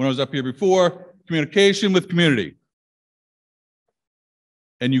when I was up here before. communication with community.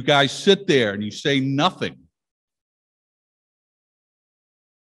 And you guys sit there and you say nothing.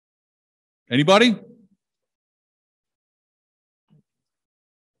 Anybody?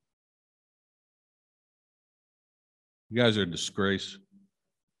 You guys are a disgrace.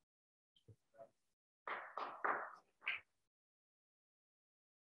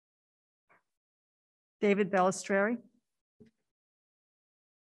 David Bellistreri.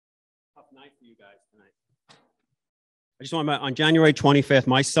 Tough night for you guys tonight. I just want to, on January 25th,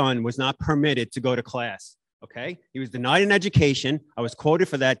 my son was not permitted to go to class. Okay. He was denied an education. I was quoted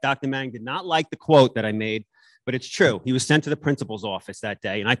for that. Dr. Manning did not like the quote that I made, but it's true. He was sent to the principal's office that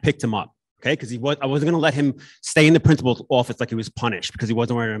day and I picked him up. Okay. Because I wasn't going to let him stay in the principal's office like he was punished because he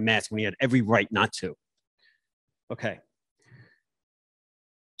wasn't wearing a mask when he had every right not to. Okay.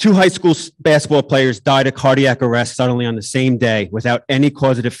 2 high school basketball players died of cardiac arrest suddenly on the same day without any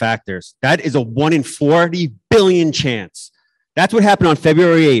causative factors. That is a 1 in 40 billion chance. That's what happened on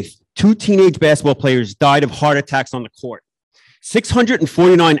February 8th. 2 teenage basketball players died of heart attacks on the court.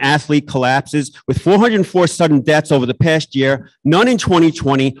 649 athlete collapses with 404 sudden deaths over the past year, none in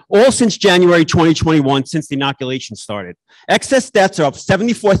 2020, all since January 2021, since the inoculation started. Excess deaths are up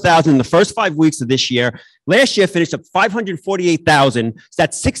 74,000 in the first 5 weeks of this year. Last year finished up 548,000. So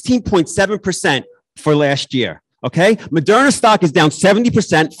that's 16.7% for last year. Okay. Moderna stock is down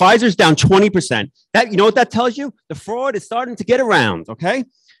 70%. Pfizer's down 20%. That, you know what that tells you? The fraud is starting to get around. Okay.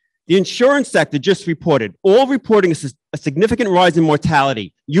 The insurance sector just reported, all reporting a significant rise in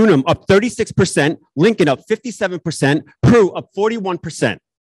mortality. Unum up 36%, Lincoln up 57%, Pru up 41%.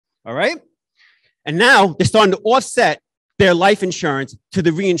 All right. And now they're starting to offset their life insurance to the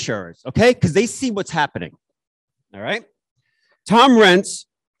reinsurers. Okay. Because they see what's happening. All right. Tom Rentz,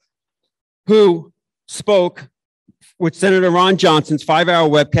 who spoke with Senator Ron Johnson's 5-hour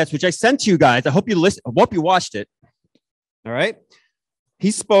webcast, which I sent to you guys. I hope you listened. I hope you watched it. All right. He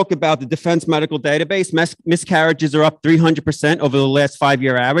spoke about the Defense Medical Database. Miscarriages are up 300% over the last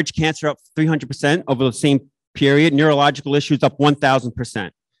 5-year average. Cancer up 300% over the same period. Neurological issues up 1,000%.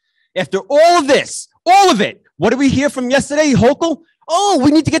 After all of this, all of it, what did we hear from yesterday, Hochul? Oh,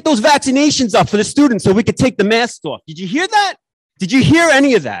 we need to get those vaccinations up for the students so we could take the masks off. Did you hear that? Did you hear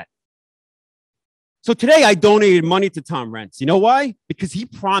any of that? So today I donated money to Tom Rentz. You know why? Because he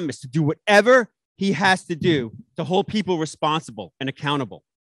promised to do whatever he has to do to hold people responsible and accountable.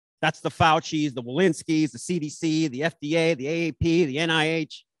 That's the Fauci's, the Walensky's, the CDC, the FDA, the AAP, the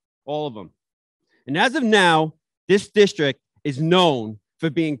NIH, all of them. And as of now, this district is known for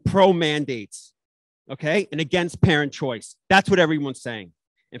being pro-mandates, okay, and against parent choice. That's what everyone's saying.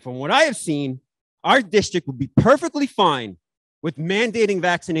 And from what I have seen, our district would be perfectly fine with mandating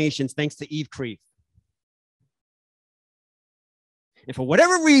vaccinations thanks to Eve Creef. And for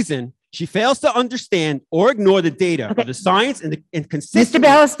whatever reason, she fails to understand or ignore the data of the science and consistent. Mr.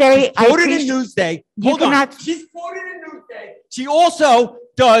 Ballesteri, I quoted in Newsday. Hold on. She's quoted in Newsday. She also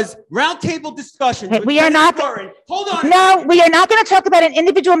does roundtable discussions. We are not. Hold on. No, we are not going to talk about an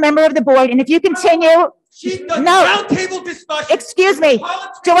individual member of the board. And if you continue, she does roundtable discussions. Excuse me.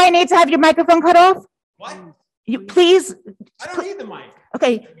 Do I need to have your microphone cut off? What? You please. I don't need the mic.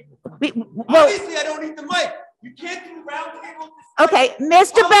 Okay. Obviously, I don't need the mic. You can't do roundtable discussions. Okay,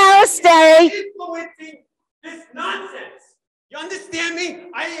 Mr. Ballesteri. Influencing this nonsense. You understand me?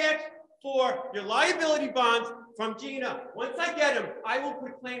 I asked for your liability bonds from Gina. Once I get them, I will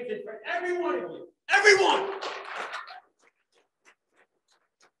put claims in for every one of you. Everyone.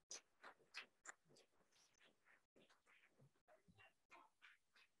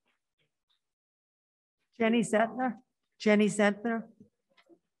 Jenny Zentner. Jenny Zentner.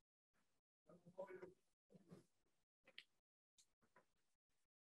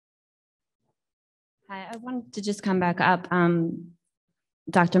 Hi, I wanted to just come back up.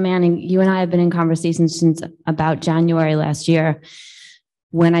 Dr. Manning, you and I have been in conversations since about January last year.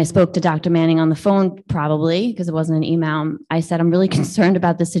 When I spoke to Dr. Manning on the phone, probably because it wasn't an email, I said, I'm really concerned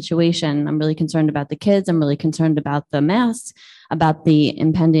about the situation. I'm really concerned about the kids. I'm really concerned about the masks, about the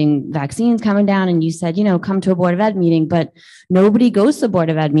impending vaccines coming down. And you said, you know, come to a Board of Ed meeting, but nobody goes to Board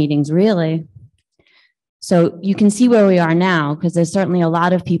of Ed meetings, really. So you can see where we are now, because there's certainly a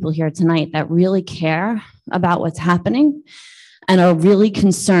lot of people here tonight that really care about what's happening and are really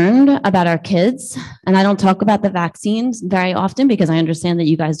concerned about our kids. And I don't talk about the vaccines very often because I understand that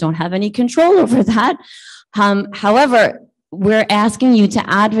you guys don't have any control over that. However, we're asking you to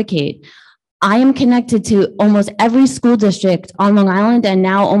advocate. I am connected to almost every school district on Long Island and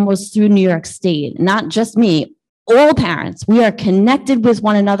now almost through New York State, not just me. All parents, we are connected with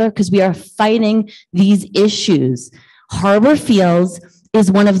one another because we are fighting these issues. Harbor Fields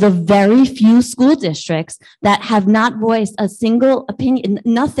is one of the very few school districts that have not voiced a single opinion,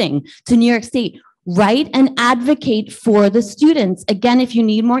 nothing to New York State. Write and advocate for the students. Again, if you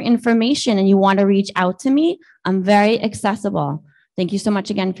need more information and you want to reach out to me, I'm very accessible. Thank you so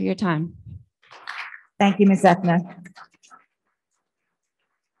much again for your time. Thank you, Ms. Effner.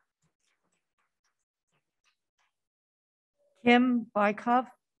 Kim Bykov.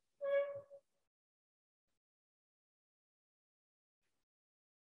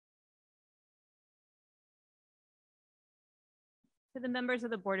 To the members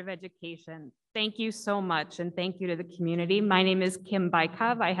of the Board of Education, thank you so much, and thank you to the community. My name is Kim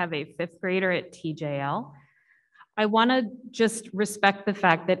Bykov. I have a 5th grader at TJL. I want to just respect the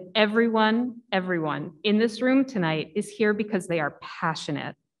fact that everyone in this room tonight is here because they are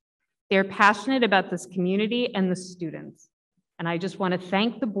passionate. They're passionate about this community and the students. And I just want to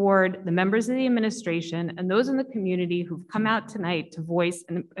thank the board, the members of the administration, and those in the community who've come out tonight to voice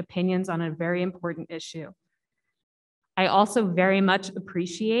opinions on a very important issue. I also very much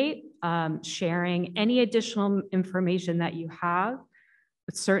appreciate sharing any additional information that you have,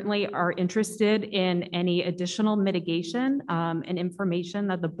 but certainly are interested in any additional mitigation and information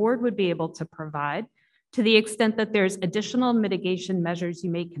that the board would be able to provide to the extent that there's additional mitigation measures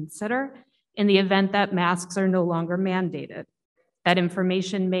you may consider in the event that masks are no longer mandated. That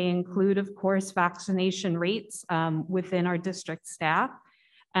information may include, of course, vaccination rates within our district staff,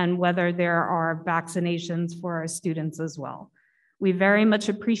 and whether there are vaccinations for our students as well. We very much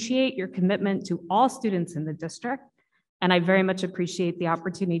appreciate your commitment to all students in the district, and I very much appreciate the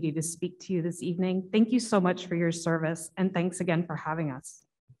opportunity to speak to you this evening. Thank you so much for your service, and thanks again for having us.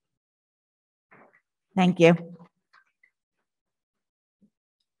 Thank you.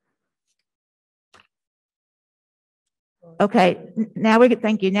 Okay,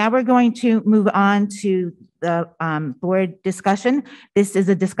 thank you. Now we're going to move on to the board discussion. This is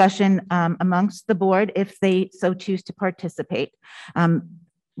a discussion amongst the board if they so choose to participate.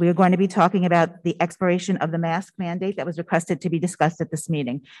 We are going to be talking about the expiration of the mask mandate that was requested to be discussed at this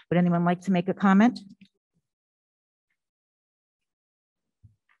meeting. Would anyone like to make a comment?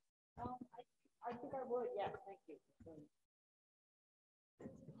 I think I would, yes,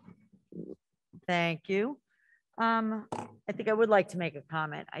 thank you. I think I would like to make a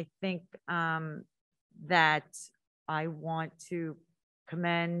comment. I think that I want to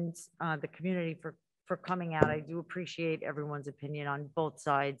commend the community for coming out. I do appreciate everyone's opinion on both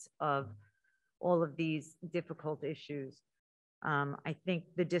sides of all of these difficult issues. I think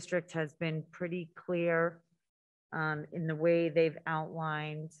the district has been pretty clear in the way they've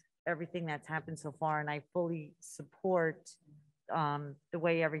outlined everything that's happened so far, and I fully support the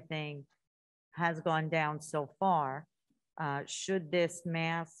way everything has gone down so far. Should this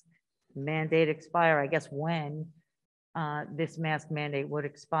mask mandate expire, I guess when this mask mandate would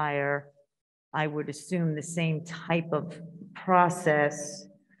expire, I would assume the same type of process,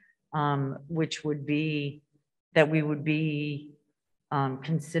 which would be that we would be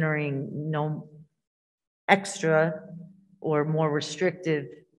considering no extra or more restrictive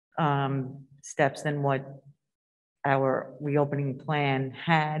steps than what our reopening plan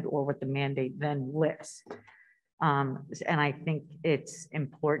had or what the mandate then lists. And I think it's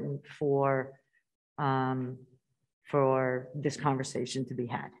important for this conversation to be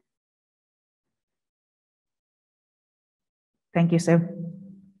had. Thank you, Sue.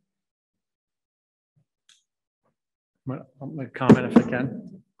 I'll make a comment if I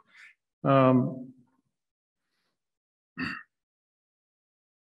can.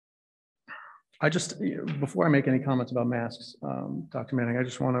 I just, before I make any comments about masks, Dr. Manning, I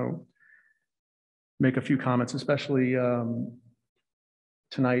just want to make a few comments, especially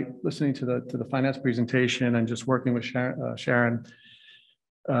tonight, listening to the finance presentation and just working with Sharon.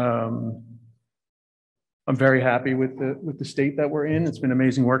 I'm very happy with the state that we're in. It's been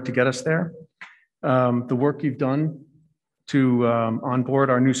amazing work to get us there. The work you've done to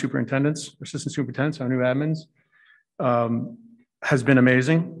onboard our new superintendents, assistant superintendents, our new admins, has been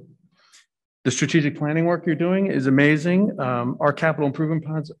amazing. The strategic planning work you're doing is amazing. Our capital improvement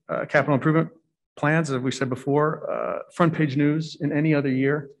plans, as we said before, front page news in any other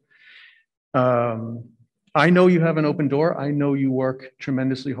year. I know you have an open door. I know you work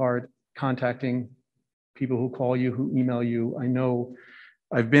tremendously hard contacting people who call you, who email you. I know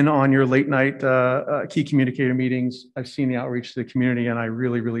I've been on your late night key communicator meetings. I've seen the outreach to the community, and I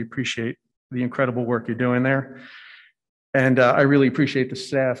really, really appreciate the incredible work you're doing there. And I really appreciate the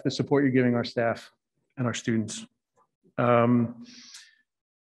staff, the support you're giving our staff and our students. I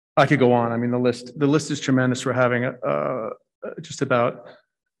could go on. I mean, the list is tremendous. We're having just about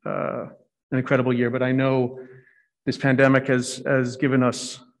an incredible year, but I know This pandemic has given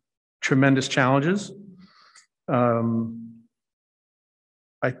us tremendous challenges. I'm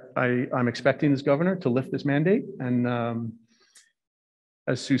expecting this governor to lift this mandate, and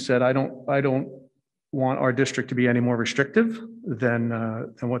as Sue said, I don't want our district to be any more restrictive than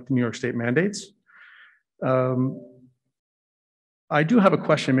what the New York State mandates. I do have a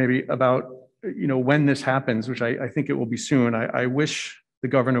question maybe about, when this happens, which I think it will be soon. I wish the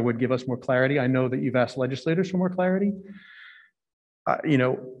governor would give us more clarity. I know that you've asked legislators for more clarity.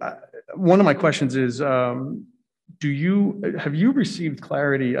 One of my questions is, have you received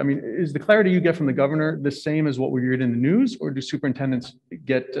clarity? I mean, is the clarity you get from the governor the same as what we read in the news, or do superintendents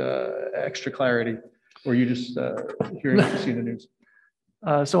get extra clarity, or are you just hearing what you see in the news?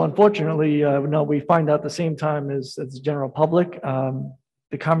 So unfortunately, no, we find out the same time as the general public.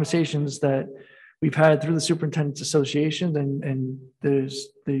 The conversations that we've had through the Superintendent's Association, and there's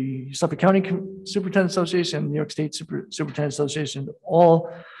the Suffolk County Superintendent Association, New York State Superintendent Association,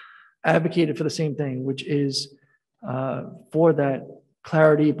 all advocated for the same thing, which is for that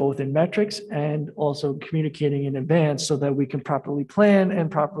clarity, both in metrics and also communicating in advance so that we can properly plan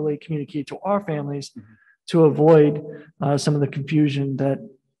and properly communicate to our families to avoid some of the confusion that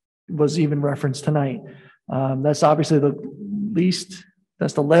was even referenced tonight. That's obviously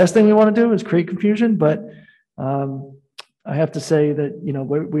that's the last thing we want to do is create confusion, but I have to say that,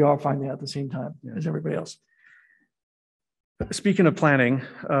 we are finding out at the same time as everybody else. Speaking of planning,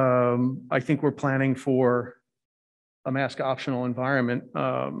 I think we're planning for a mask optional environment.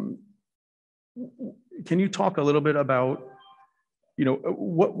 Can you talk a little bit about,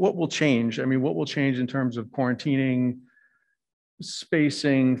 what will change? I mean, what will change in terms of quarantining,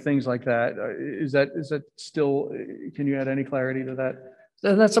 spacing, things like that? Is that still, can you add any clarity to that?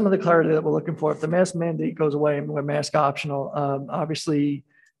 And that's some of the clarity that we're looking for. If the mask mandate goes away and we're mask optional, obviously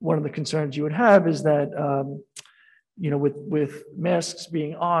one of the concerns you would have is that, with masks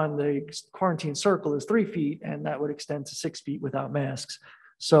being on, the quarantine circle is 3 feet, and that would extend to 6 feet without masks.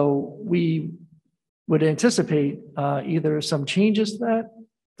 So we would anticipate either some changes to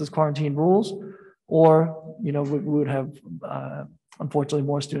those quarantine rules, or, we would have, unfortunately,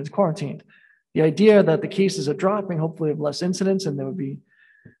 more students quarantined. The idea that the cases are dropping, hopefully have less incidents and there would be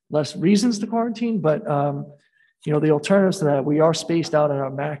less reasons to quarantine, but the alternatives to that, we are spaced out at our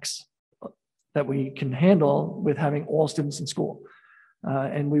max that we can handle with having all students in school.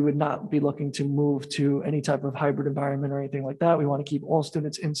 And we would not be looking to move to any type of hybrid environment or anything like that. We want to keep all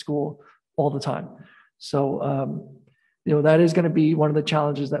students in school all the time. So, that is going to be one of the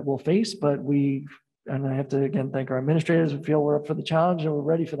challenges that we'll face, but and I have to again thank our administrators. We feel we're up for the challenge and we're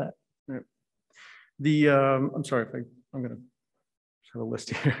ready for that. Yeah. I'm sorry if I'm going to have a list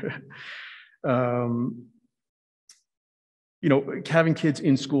here. Having kids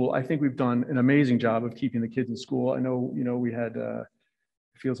in school, I think we've done an amazing job of keeping the kids in school. I know, we had, it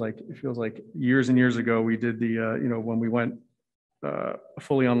feels like years and years ago, we did the, when we went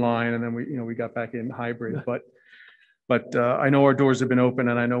fully online, and then we got back in hybrid, but I know our doors have been open,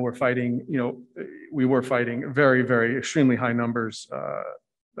 and I know we're fighting, we were fighting very, very extremely high numbers,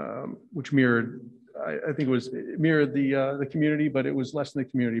 which mirrored, I think it mirrored the community, but it was less than the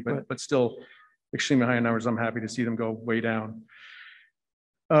community, but still extremely high numbers. I'm happy to see them go way down.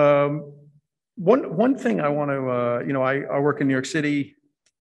 One thing I want to, I work in New York City.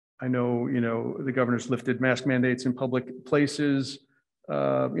 I know, the governor's lifted mask mandates in public places.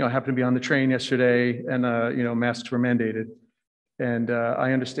 I happened to be on the train yesterday, and masks were mandated. And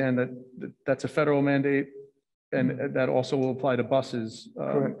I understand that that's a federal mandate, and that also will apply to buses.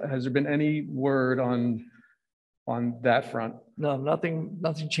 Has there been any word on that front? No, nothing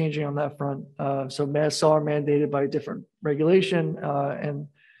changing on that front. So masks are mandated by a different regulation, and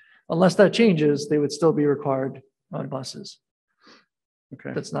unless that changes, they would still be required on buses.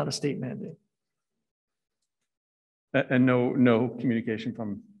 Okay. That's not a state mandate. And no communication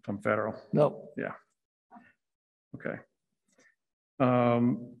from federal? No. Yeah. Okay.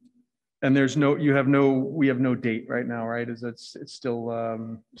 And we have no date right now, right? It's still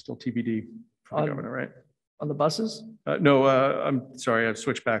TBD for the governor, right? On the buses? No, I'm sorry, I've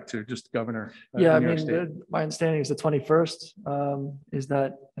switched back to just governor. Yeah, I mean, my understanding is the 21st is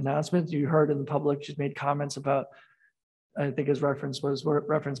that announcement. You heard in the public, she's made comments about, I think his reference was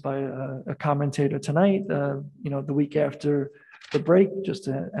referenced by a commentator tonight, the week after the break, just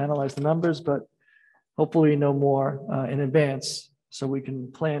to analyze the numbers, but hopefully know more in advance so we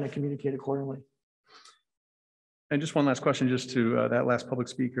can plan and communicate accordingly. And just one last question, just to that last public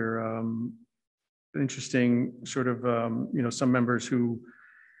speaker. Interesting sort of, some members who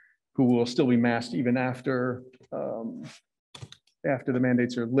will still be masked even after after the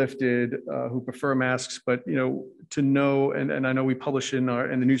mandates are lifted, who prefer masks, but, you know, to know, and I know we publish in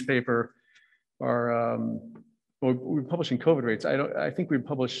the newspaper, our, well, we're publishing COVID rates. I think we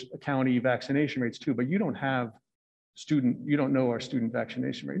publish county vaccination rates too, but you don't have you don't know our student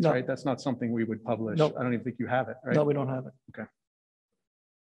vaccination rates, No. right? That's not something we would publish. Nope. I don't even think you have it, right? No, we don't have it. Okay.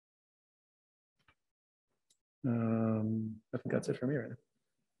 I think that's it for me right now.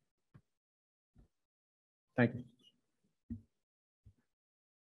 Thank you.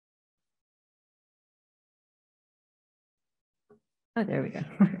 Oh, there we go.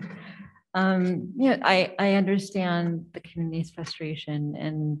 You know, I understand the community's frustration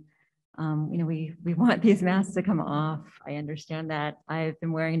and, you know, we want these masks to come off. I understand that. I've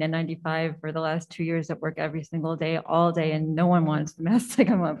been wearing an N95 for the last 2 years at work every single day, all day, and no one wants the mask to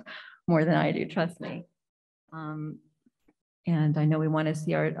come off more than I do, trust me. And I know we want to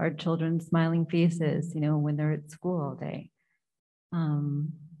see our children's smiling faces, you know, when they're at school all day. You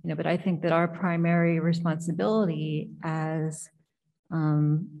know, but I think that our primary responsibility as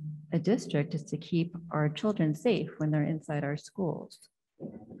a district is to keep our children safe when they're inside our schools.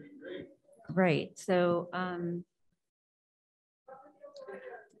 Right. So,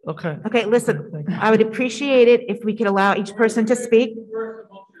 Okay. Okay, listen, I would appreciate it if we could allow each person to speak.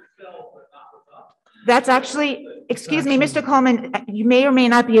 That's actually, excuse me, Mr. Coleman, you may or may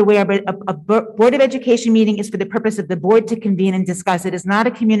not be aware, but a Board of Education meeting is for the purpose of the board to convene and discuss. It is not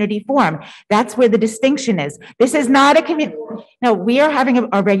a community forum. That's where the distinction is. This is not a community. No, we are having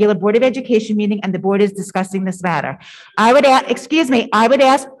a regular Board of Education meeting and the board is discussing this matter. I would ask, excuse me, I would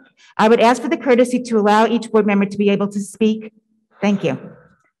ask for the courtesy to allow each board member to be able to speak. Thank you.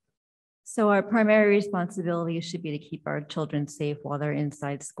 so our primary responsibility should be to keep our children safe while they're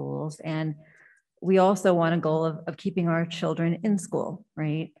inside schools. And we also want a goal of keeping our children in school,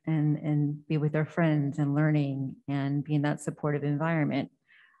 right? And be with their friends and learning and be in that supportive environment.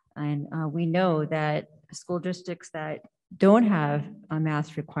 And we know that school districts that don't have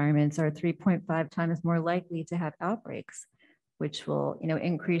mask requirements are 3.5 times more likely to have outbreaks, which will, you know,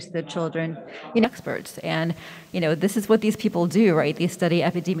 increase the children, you know, experts. And, you know, this is what these people do, right? They study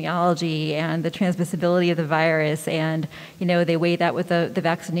epidemiology and the transmissibility of the virus, and, you know, they weigh that with the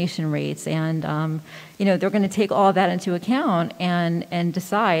vaccination rates. And, you know, they're going to take all of that into account and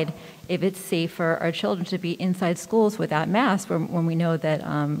decide if it's safe for our children to be inside schools without masks, when we know that,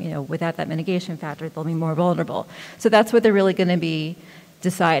 you know, without that mitigation factor, they'll be more vulnerable. So that's what they're really going to be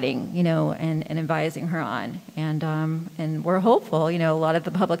deciding, you know, and advising her on. And we're hopeful, you know, a lot of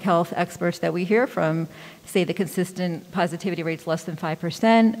the public health experts that we hear from say the consistent positivity rates less than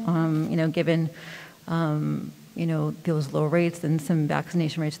 5%, you know, given, you know, those low rates and some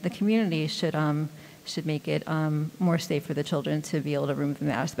vaccination rates in the community should make it more safe for the children to be able to remove the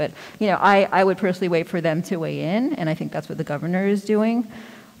mask. But, you know, I would personally wait for them to weigh in, and I think that's what the governor is doing.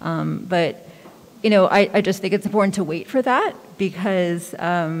 But, you know, I just think it's important to wait for that because,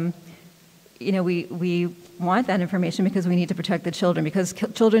 you know, we want that information because we need to protect the children, because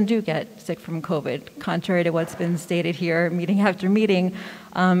children do get sick from COVID. Contrary to what's been stated here, meeting after meeting,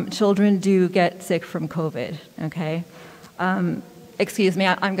 children do get sick from COVID, okay? Excuse me,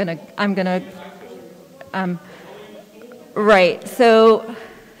 I'm gonna, right, so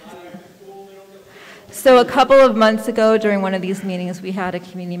a couple of months ago during one of these meetings, we had a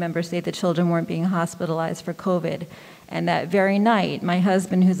community member say that children weren't being hospitalized for COVID. And that very night, my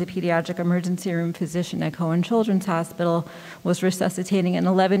husband, who's a pediatric emergency room physician at Cohen Children's Hospital, was resuscitating an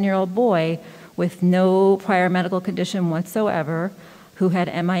 11-year-old boy with no prior medical condition whatsoever, who had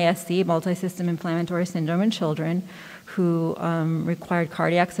MIS-C, multisystem inflammatory syndrome in children, who required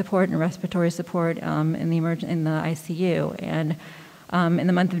cardiac support and respiratory support in the ICU. And in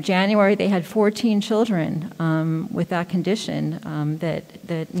the month of January, they had 14 children with that condition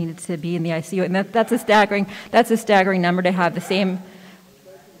that needed to be in the ICU, and that's a staggering number to have the same.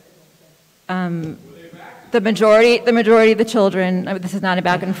 The majority of the children. This is not a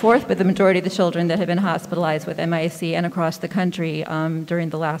back and forth, but the majority of the children that have been hospitalized with MIS-C and across the country during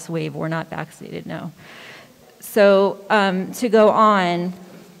the last wave were not vaccinated. No. So to go on.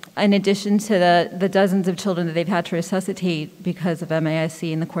 In addition to the dozens of children that they've had to resuscitate because of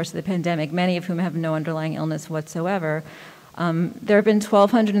MIS-C in the course of the pandemic, many of whom have no underlying illness whatsoever, there have been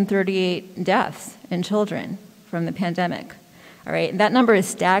 1,238 deaths in children from the pandemic. All right, and that number is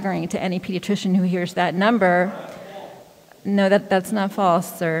staggering to any pediatrician who hears that number. No, that's not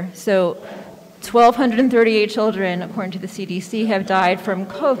false, sir. So 1,238 children, according to the CDC, have died from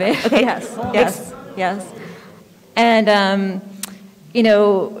COVID. Okay. Yes. And, you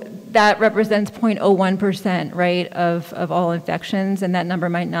know, that represents 0.01%, right, of all infections, and that number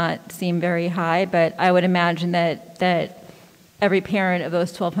might not seem very high, but I would imagine that every parent of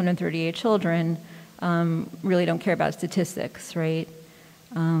those 1,238 children really don't care about statistics, right?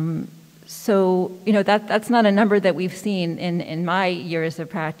 So, you know, that's not a number that we've seen in my years of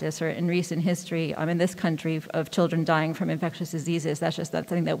practice or in recent history in this country of children dying from infectious diseases. That's just not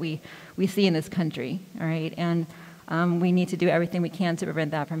something that we see in this country, all right? And we need to do everything we can to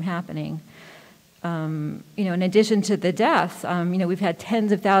prevent that from happening. You know, in addition to the deaths, you know, we've had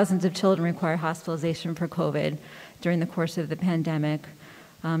tens of thousands of children require hospitalization for COVID during the course of the pandemic.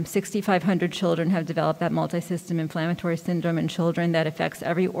 6,500 children have developed that multisystem inflammatory syndrome in children that affects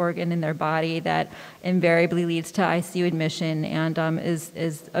every organ in their body, that invariably leads to ICU admission and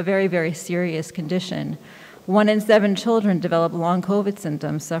is a very, very serious condition. 1 in 7 children develop long COVID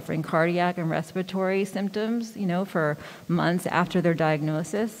symptoms, suffering cardiac and respiratory symptoms, you know, for months after their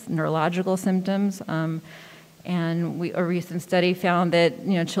diagnosis, neurological symptoms. And a recent study found that,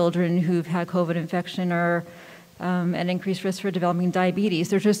 you know, children who've had COVID infection are at increased risk for developing diabetes.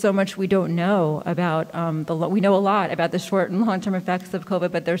 There's just so much we don't know about, we know a lot about the short and long-term effects of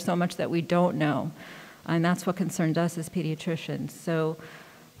COVID, but there's so much that we don't know. And that's what concerns us as pediatricians. So,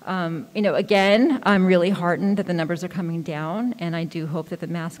 you know, again, I'm really heartened that the numbers are coming down, and I do hope that the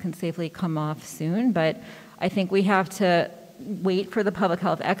mask can safely come off soon, but I think we have to wait for the public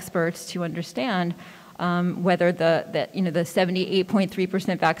health experts to understand whether the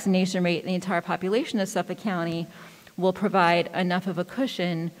 78.3% vaccination rate in the entire population of Suffolk County will provide enough of a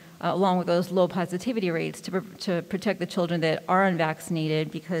cushion along with those low positivity rates to protect the children that are unvaccinated,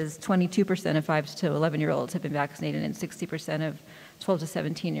 because 22% of 5 to 11-year-olds have been vaccinated and 60% of 12 to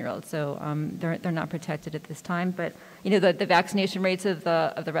 17-year-olds. So they're not protected at this time. But you know, the vaccination rates of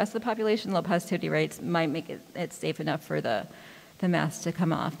the rest of the population, low positivity rates, might make it safe enough for the mask to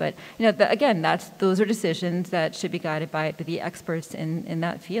come off. But you know, again, those are decisions that should be guided by the experts in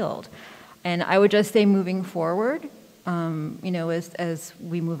that field. And I would just say, moving forward, you know, as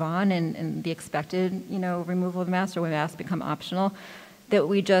we move on and the expected, you know, removal of the mask or when masks become optional, that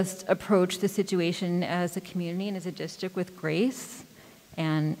we just approach the situation as a community and as a district with grace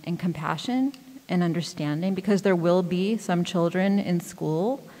and compassion and understanding, because there will be some children in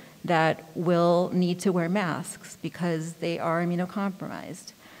school that will need to wear masks because they are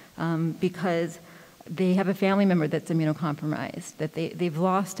immunocompromised, because they have a family member that's immunocompromised, that they've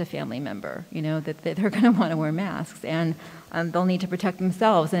lost a family member, you know, that they're going to want to wear masks, and they'll need to protect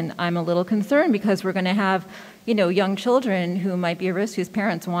themselves. And I'm a little concerned because we're going to have, you know, young children who might be at risk, whose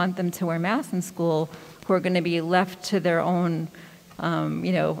parents want them to wear masks in school, who are going to be left to their own.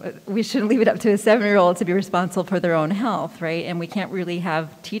 You know, we shouldn't leave it up to a 7-year-old to be responsible for their own health, right? And we can't really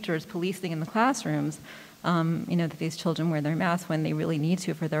have teachers policing in the classrooms, you know, that these children wear their masks when they really need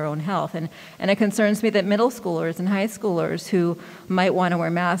to for their own health. And it concerns me that middle schoolers and high schoolers who might want to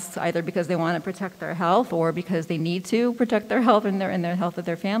wear masks either because they want to protect their health or because they need to protect their health and their health of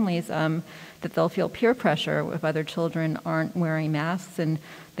their families, that they'll feel peer pressure if other children aren't wearing masks, and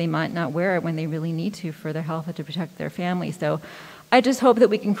they might not wear it when they really need to for their health and to protect their family. So I just hope that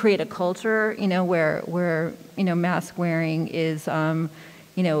we can create a culture, you know, where you know, mask wearing is,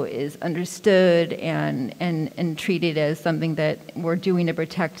 you know, is understood and treated as something that we're doing to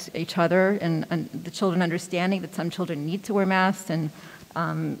protect each other, and the children understanding that some children need to wear masks, and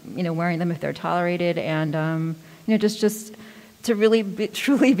you know, wearing them if they're tolerated, and you know, just to really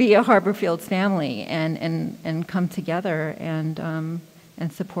truly be a Harborfields family and come together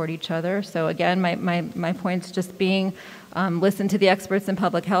and support each other. So again, my point's just being, listen to the experts in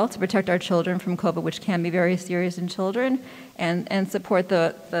public health to protect our children from COVID, which can be very serious in children, and support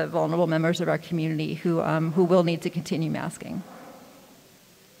the vulnerable members of our community who will need to continue masking.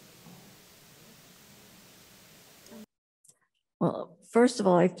 Well, first of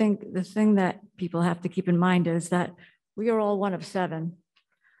all, I think the thing that people have to keep in mind is that we are all one of 7.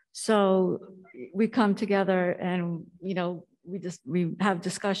 So we come together and, you know, we have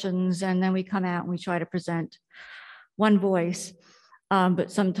discussions, and then we come out and we try to present one voice.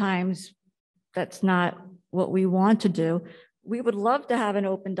 But sometimes that's not what we want to do. We would love to have an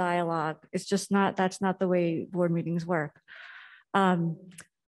open dialogue. It's just that's not the way board meetings work.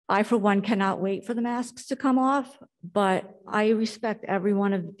 I, for one, cannot wait for the masks to come off, but I respect every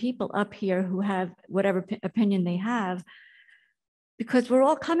one of the people up here who have whatever opinion they have, because we're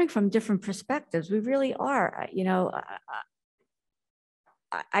all coming from different perspectives. We really are. You know,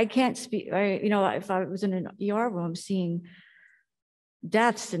 I can't speak, you know, if I was in an ER room seeing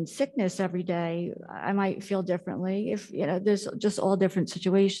deaths and sickness every day, I might feel differently. If, you know, there's just all different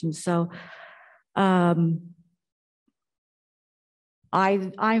situations. So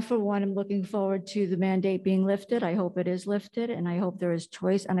I, for one, am looking forward to the mandate being lifted. I hope it is lifted, and I hope there is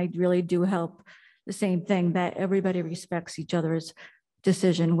choice. And I really do hope the same thing, that everybody respects each other's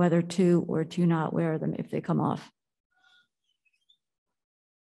decision whether to or to not wear them if they come off.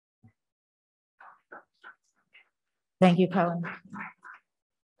 Thank you, Colin.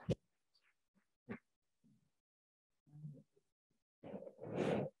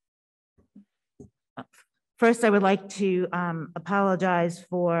 First, I would like to apologize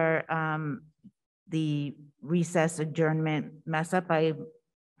for the recess adjournment mess up. I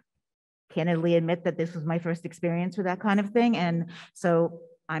candidly admit that this was my first experience with that kind of thing. And so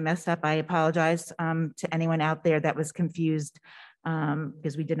I messed up. I apologize to anyone out there that was confused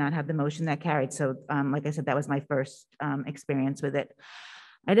because we did not have the motion that carried. So like I said, that was my first experience with it.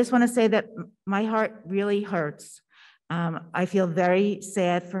 I just want to say that my heart really hurts. I feel very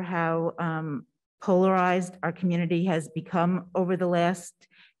sad for how polarized our community has become over the last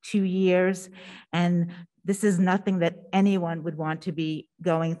 2 years. And this is nothing that anyone would want to be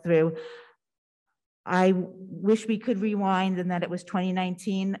going through. I wish we could rewind and that it was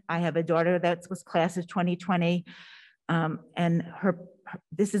 2019. I have a daughter that was class of 2020. And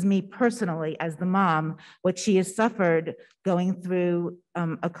this is me personally as the mom, what she has suffered going through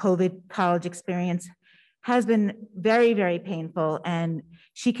a COVID college experience has been very, very painful, and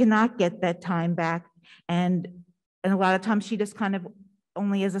she cannot get that time back. And a lot of times she just kind of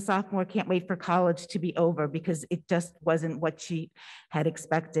only as a sophomore can't wait for college to be over because it just wasn't what she had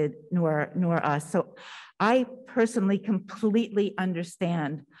expected, nor us. So I personally completely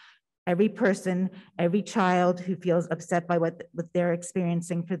understand every person, every child who feels upset by what they're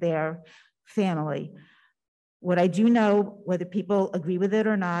experiencing for their family. What I do know, whether people agree with it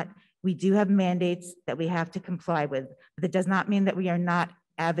or not, we do have mandates that we have to comply with. But that does not mean that we are not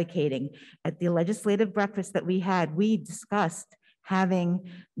advocating. At the legislative breakfast that we had, we discussed having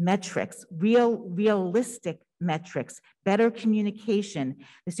metrics, realistic metrics, better communication.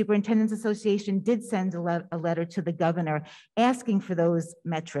 The Superintendent's Association did send a letter to the governor asking for those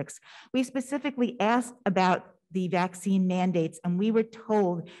metrics. We specifically asked about the vaccine mandates, and we were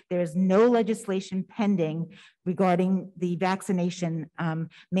told there is no legislation pending regarding the vaccination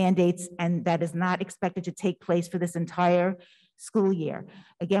mandates, and that is not expected to take place for this entire school year.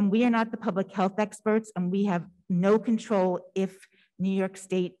 Again, we are not the public health experts, and we have no control if New York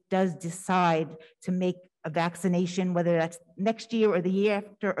State does decide to make a vaccination, whether that's next year or the year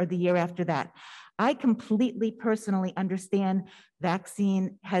after or the year after that. I completely personally understand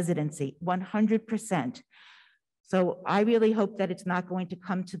vaccine hesitancy, 100%. So I really hope that it's not going to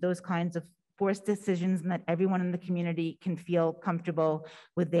come to those kinds of forced decisions and that everyone in the community can feel comfortable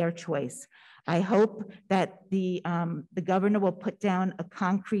with their choice. I hope that the governor will put down a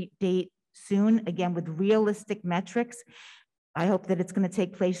concrete date soon, again, with realistic metrics. I hope that it's going to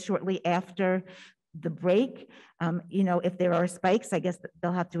take place shortly after the break. You know, if there are spikes, I guess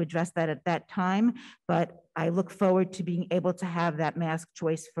they'll have to address that at that time. But I look forward to being able to have that mask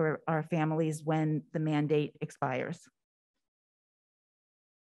choice for our families when the mandate expires.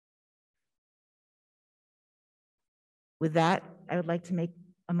 With that, I would like to make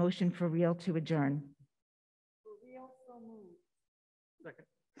a motion for real to adjourn.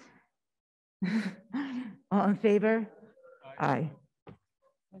 All in favor? Aye.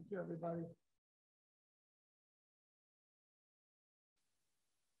 Thank you, everybody.